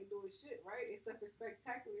all ain't doing shit, right? Except for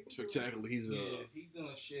Spectacular. Spectacular. He's he's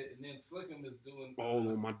doing shit, and then Slickum is doing all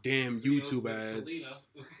on my damn YouTube ads.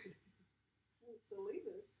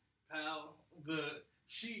 Selena. Pal,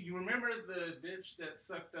 you remember the bitch that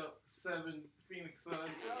sucked up 7 Phoenix Suns?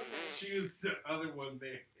 Okay. She was the other one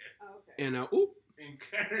there. Okay. And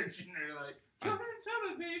encouraging her, like, come and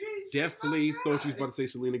tell me, baby. Definitely thought you was about to say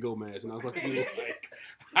Selena Gomez, and I was about to be like,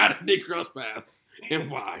 how did they cross paths and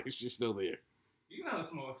why? She's still there. You know how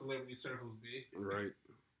small celebrity circles be. Right.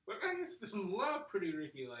 But I used to love Pretty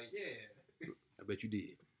Ricky, like, yeah. I bet you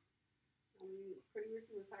did. I mean, Pretty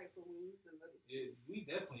Ricky was hype for when we was in middle school. Yeah, we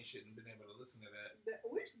definitely shouldn't have been able to listen to that.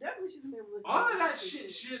 We definitely shouldn't have listened. All of that shit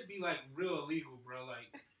should be, like, real illegal, bro. Like,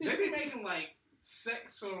 they be making, like,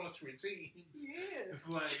 sex songs for teens. Yeah.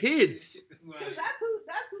 Like, Kids. Because that's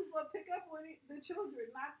who's gonna pick up on it, the children,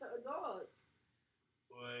 not the adults.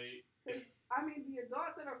 Like, Because I mean, the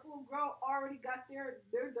adults that are full grown already got their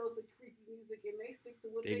dose of creepy music, and they stick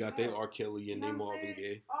to what they got know. their R. Kelly and their Marvin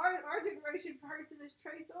Gaye. Our generation person is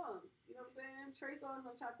Trey Songz. You know what I'm saying? Trey Songz.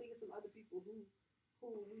 I'm trying to think of some other people who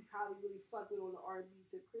we probably really fuck with on the R&B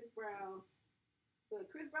to Chris Brown.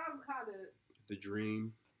 But Chris Brown's kind of The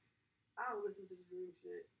Dream. I don't listen to the Dream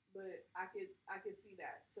shit, but I could see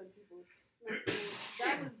that some people. You know what I'm saying?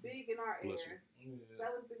 That was big in our era. yeah.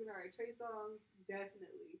 That was big in our era. Trey Songz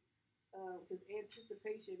definitely. Because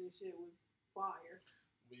anticipation and shit was fire.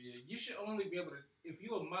 Yeah, you should only be able to, if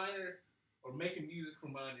you're a minor or making music for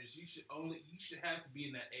minors, you should have to be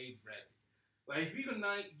in that age bracket. Like, if you're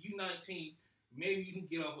 19, maybe you can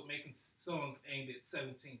get off with making songs aimed at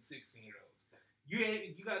 17, 16-year-olds.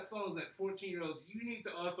 You got songs at 14-year-olds. You need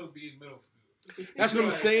to also be in middle school. That's what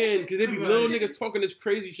I'm saying, because they be little niggas talking this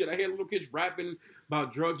crazy shit. I hear little kids rapping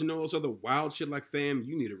about drugs and all this other wild shit. Like, fam,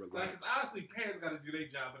 you need to relax. Like, honestly, parents got to do their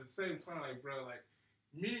job, but at the same time, like, bro, like,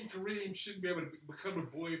 me and Kareem shouldn't be able to become a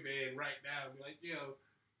boy band right now and be like, yo,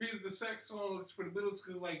 here's the sex songs for the middle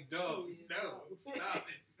school. Like, dog, no, stop it.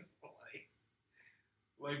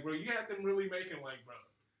 Like, bro, you have them really making, like, bro,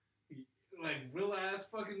 like, real ass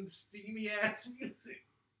fucking steamy ass music.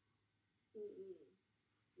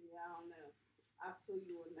 Yeah, I don't know. I feel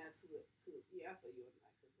you on that too. Yeah, I feel you on that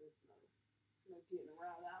because there's no getting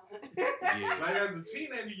around that one. Yeah. Like, as a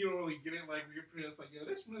teenager, you don't really get it. Like, your parents like, yo,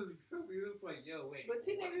 this music feel me. It's like, yo, wait. But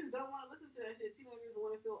teenagers don't want to listen to that shit. Teenagers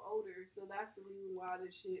want to feel older, so that's the reason why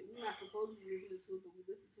this shit. We're not supposed to be listening to it, but we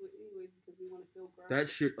listen to it anyways because we want to feel grown. That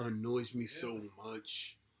shit annoys me so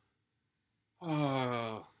much.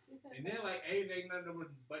 And then, like, age ain't nothing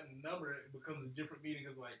but number. It becomes a different meaning.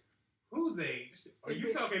 It's like, whose age? Are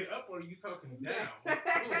you talking up or are you talking down?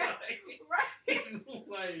 Right.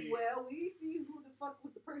 Like, Well, we see who the fuck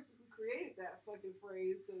was the person who created that fucking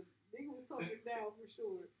phrase, so nigga was talking down for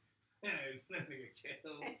sure. that nigga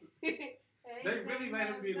kills. They They really let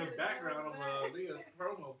him be in the background of a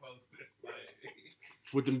promo poster. Like,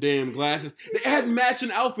 with them damn glasses. They had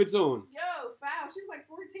matching outfits on. Yo, foul. She was like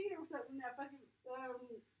 14 or something in that fucking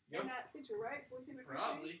in that picture, right? 14 or 15?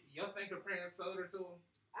 probably. Y'all think her parents sold her to him?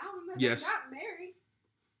 I don't know. Yes. They got married.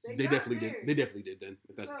 They definitely did. They definitely did then,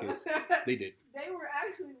 if that's the case. They did. They were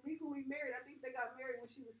actually legally married. I think they got married when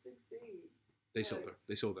she was 16. They sold her.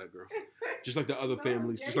 They sold that girl. Just like the other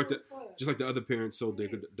families. Just like the other parents sold their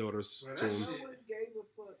daughters Well, to that them. shit- No one gave a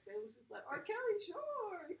fuck. They was just like, R. Kelly,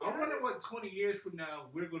 sure. I wonder what 20 years from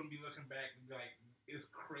now we're going to be looking back and be like, it's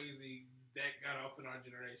crazy that got off in our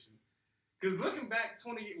generation. Because looking back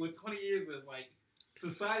 20 years of like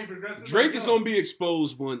society progressing, Drake like, is gonna be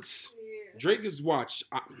exposed once. Yeah. Drake is watched,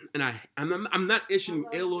 I'm not ishing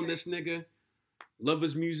love ill on Drake. this nigga. Love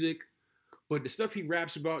his music, but the stuff he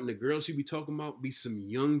raps about and the girls he be talking about be some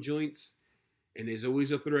young joints. And there's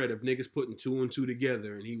always a thread of niggas putting 2 and 2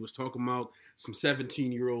 together. And he was talking about some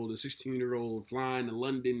 17-year-old or 16-year-old flying to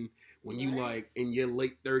London when you like in your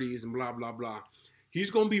late 30s and blah blah blah. He's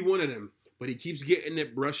gonna be one of them. But he keeps getting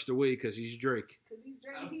it brushed away because he's Drake. Because he's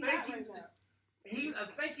Drake. I He think hot right he's- now. I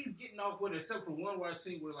think he's getting off with it, except for one where I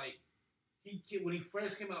seen where like when he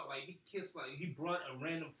first came out, like he kissed, like he brought a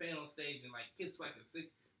random fan on stage and like kissed like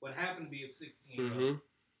what happened to be a 16-year-old. Mm-hmm.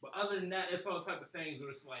 But other than that, it's all type of things where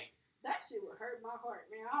it's like That shit would hurt my heart,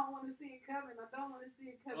 man. I don't want to see it coming. I don't want to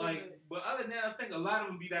see it coming. but other than that, I think a lot of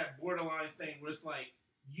them be that borderline thing where it's like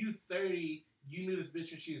you 30, you knew this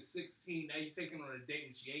bitch when she was 16, now you taking her on a date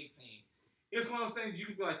when she 18. It's one of those things you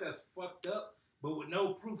could be like, that's fucked up, but with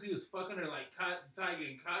no proof he was fucking her like Tiger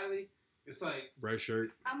and Kylie. It's like Red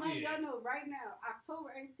shirt. I'm letting y'all know right now, October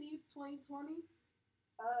 18th, 2020,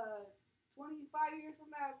 25 years from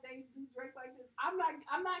now, if they do Drake like this, I'm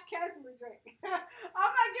not canceling Drake.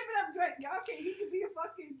 I'm not giving up Drake. Y'all he could be a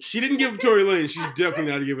fucking... She didn't give up Tory Lane. She's definitely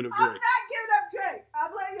not giving up I'm Drake. not giving up Drake.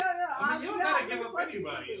 I'm letting y'all know. I mean, you don't gotta give up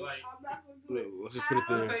anybody. Like, I'm not going to do it. Let's just put it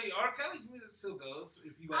I would there. say R. Kelly's music still goes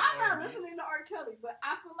if you like I'm not R&B. listening to R. Kelly, but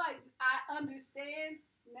I feel like I understand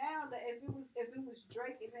now that if it was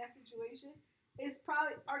Drake in that situation, it's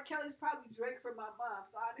probably R. Kelly's probably Drake for my mom,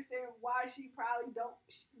 so I understand why she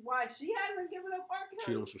hasn't given up R. Kelly.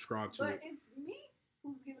 She don't subscribe to but it. it's me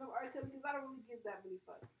who's giving up R. Kelly because I don't really give that many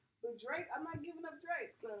fucks. But Drake, I'm not giving up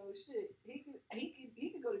Drake, so shit, he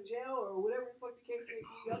could go to jail or whatever the fuck the case may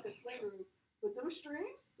be. Y'all can slander him, but them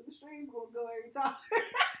streams gonna go every time.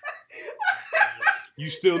 You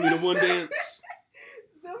still need a one dance.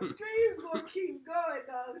 Them streams gonna keep going,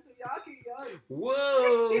 dog. So y'all keep going.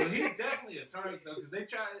 Whoa. Well, he's definitely a target though,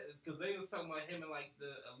 because they was talking about him and like the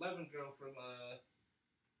 11 girl from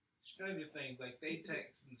Stranger Things, like they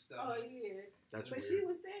text and stuff. Oh yeah, That's but weird. she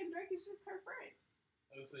was saying Drake is just her friend.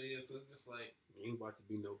 So yeah, so it's just like You ain't about to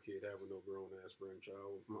be no kid having no grown ass friend,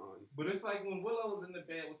 child. Come on. but it's like when Willow was in the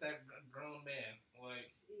bed with that grown man,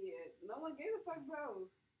 like Yeah, no one gave a fuck, bro.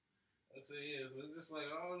 so yeah, so it's just like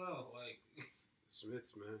I don't know, like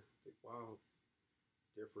Smiths, man, they wild,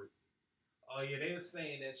 different. oh yeah,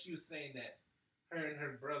 she was saying that her and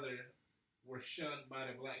her brother were shunned by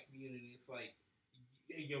the black community. It's like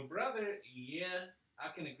your brother, yeah,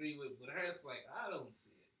 I can agree with, but her, it's like I don't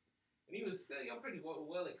see it. And even still, y'all pretty well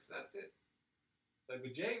accepted. Like,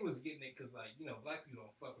 but Jay was getting it because, like, you know, black people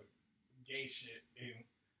don't fuck with gay shit, and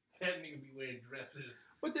that nigga be wearing dresses.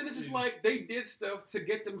 But then it's just like they did stuff to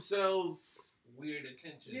get themselves weird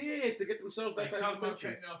attention. Yeah, to get themselves that like, type of talking about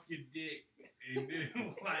attention. cutting off your dick, and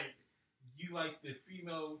then like you like the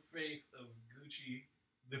female face of Gucci,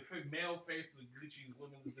 the male face of Gucci's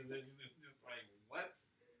women's division. It's just like what?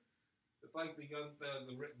 It's like the Young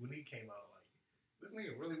Thug when he came out. Like this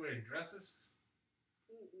nigga really wearing dresses.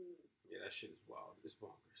 Mm-mm. Yeah, that shit is wild. It's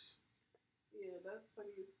bonkers. Yeah, that's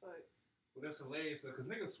funny as fuck. Well, that's hilarious because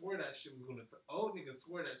niggas swore that shit was gonna. Old niggas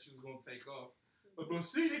swore that shit was gonna take off. But bro,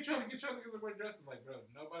 see, they trying to get y'all niggas to wear dresses. Like, bro,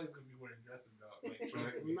 nobody's gonna be wearing dresses, dog. Like,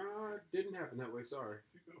 Like, nah, it didn't happen that way. Sorry.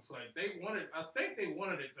 like they wanted. I think they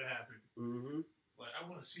wanted it to happen. Mm-hmm. Like, I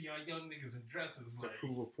want to see y'all young niggas in dresses. To Like,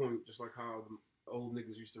 prove a point, just like how the old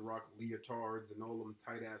niggas used to rock leotards and all them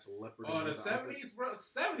tight ass leopard. oh, and the leather '70s, bro.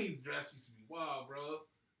 '70s dress used to be wild, bro.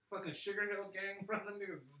 Fucking Sugar Hill Gang, bro. Them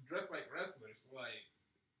niggas dressed like wrestlers. Like,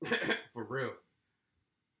 outfits. For real.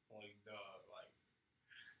 like dog. Like,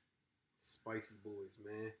 Spicy boys,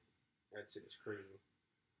 man. That shit is crazy.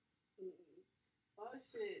 Mm-mm. Oh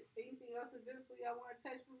shit! Anything else eventful y'all want to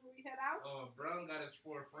touch before we head out? Brown got his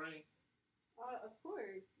fourth ring. Of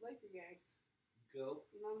course, Laker gang. Go.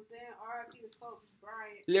 You know what I'm saying? R.I.P. to Kobe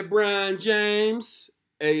Bryant. LeBron James.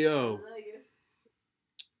 Ayo. I love you.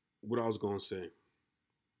 What I was gonna say.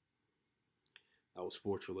 That was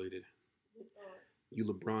sports related. You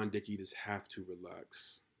LeBron Dick eaters have to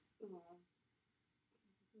relax. Yeah.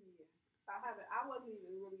 I wasn't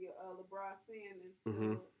even really a LeBron fan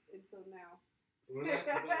until now. Relax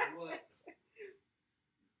about what?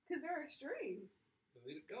 Because they're extreme. Cause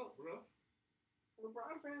he the GOAT, bro.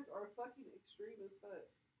 LeBron fans are fucking extreme as fuck.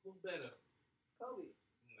 Who better? Kobe.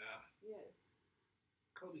 Nah, Yes.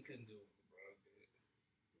 Kobe couldn't do what LeBron did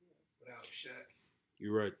Yes. without Shaq.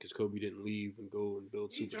 You're right, because Kobe didn't leave and go and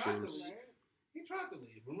build He super tried to teams. leave. He tried to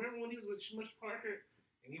leave. Remember when he was with Smush Parker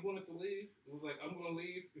and he wanted to leave? It was like, I'm going to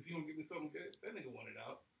leave if you don't give me something good. That nigga wanted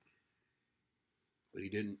out. But he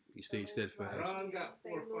didn't. He stayed steadfast. Ron got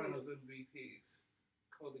 4 Stay finals loyal. MVPs.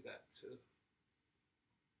 Kobe got 2.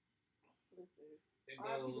 Listen. It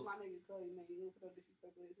R.I.P. to goes. my nigga Kobe, man. You don't put no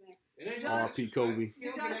disrespect on his name. It ain't Y'all- no R.I.P. disrespect. Kobe. You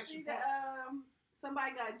Did don't y'all get see extra that props.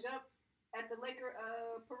 somebody got jumped at the Laker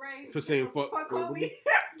parade? For saying fuck Kobe? Kobe.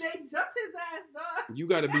 They jumped his ass, dog. You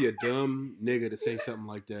gotta be a dumb nigga to say something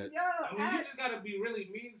like that. Yo, I mean, you just gotta be really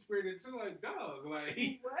mean spirited too, like dog. Like,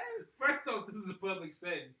 what? first off, this is a public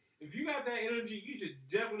setting. If you got that energy, you should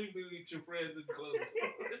definitely be with your friends in close.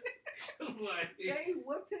 Like, They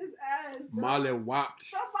whooped his ass. dog. Molly whopped.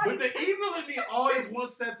 Somebody. but the evil in me always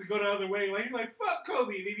wants that to go the other way. Like, he's like, fuck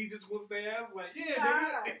Kobe, and then he just whoops their ass. Like, yeah,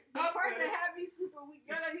 Nah, nigga. the part that had me super weak.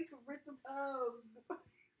 You know, he could rip the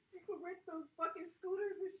fucking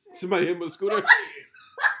scooters and shit. Somebody hit him with a scooter.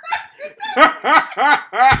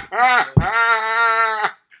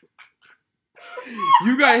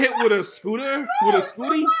 You got hit with a scooter? With a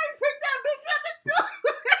scooty? Somebody picked that bitch up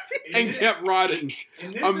And kept riding.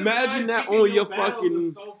 And this Imagine is why that picking on your battles fucking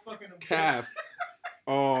is so fucking important. calf.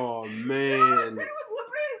 Oh, and man. then he was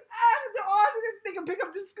whooping his ass and the Aussie this nigga picked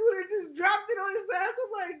up the scooter and just dropped it on his ass.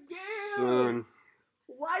 I'm like, damn. Son,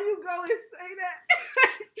 Why you go and say that?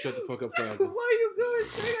 shut the fuck up forever. Why you go and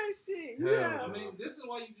say that shit? Hell Yeah. I mean, this is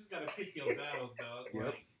why you just gotta pick your battles, dog.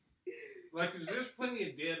 Yep. Like, there's plenty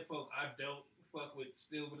of dead folk I don't fuck with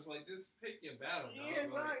still, but it's like, just pick your battle, dog. Yeah,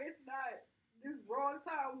 dog, Like, it's not this wrong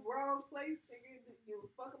time, wrong place, nigga. Give a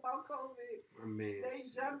fuck about COVID. My man. They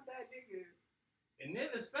jumped that nigga. And then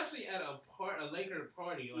especially at a Laker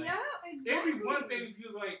party, like yeah, exactly. it'd be one thing if you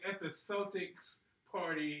was like at the Celtics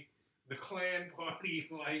party, the Klan party,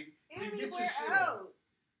 like anywhere else.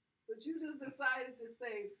 But you just decided to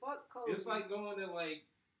say fuck Kobe. It's like going to like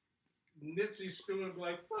Nipsey's store and be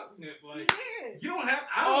like fuck Nip. Like you don't have.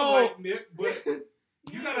 I don't like Nip, but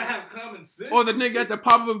you gotta have common sense. Or the nigga at the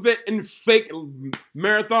pop-up event in fake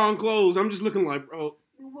marathon clothes. I'm just looking like, bro.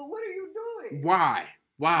 Well, what are you doing? Why?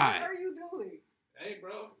 What are you doing? Hey,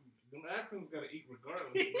 bro, them Africans gotta eat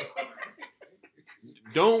regardless, bro.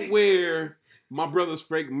 Don't wear my brother's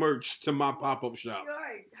fake merch to my pop-up shop.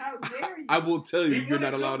 Like, how dare you? I will tell you, you're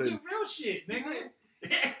not allowed in. Real shit, nigga.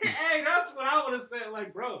 Hey, that's what I would have said.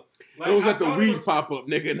 Like, bro, like, it was at the weed pop-up,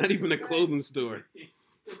 nigga. Not even a clothing store.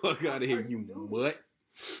 Fuck out of here, you mutt.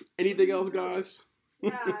 Anything else, guys?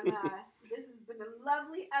 Nah. This has been a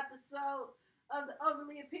lovely episode of the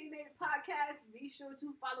Overly Opinionated Podcast. Be sure to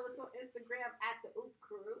follow us on Instagram at the Oop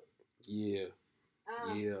Crew. Yeah.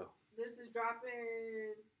 This is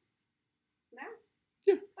dropping now?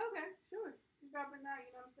 Yeah. Okay, sure. It's dropping now,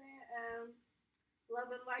 you know what I'm saying?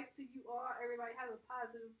 Love and life to you all. Everybody have a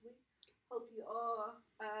positive week. Hope you all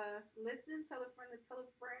listen. Tell a friend to tell a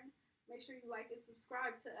friend. Make sure you like and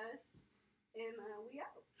subscribe to us. And we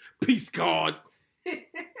out. Peace, God.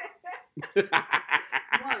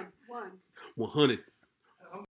 100.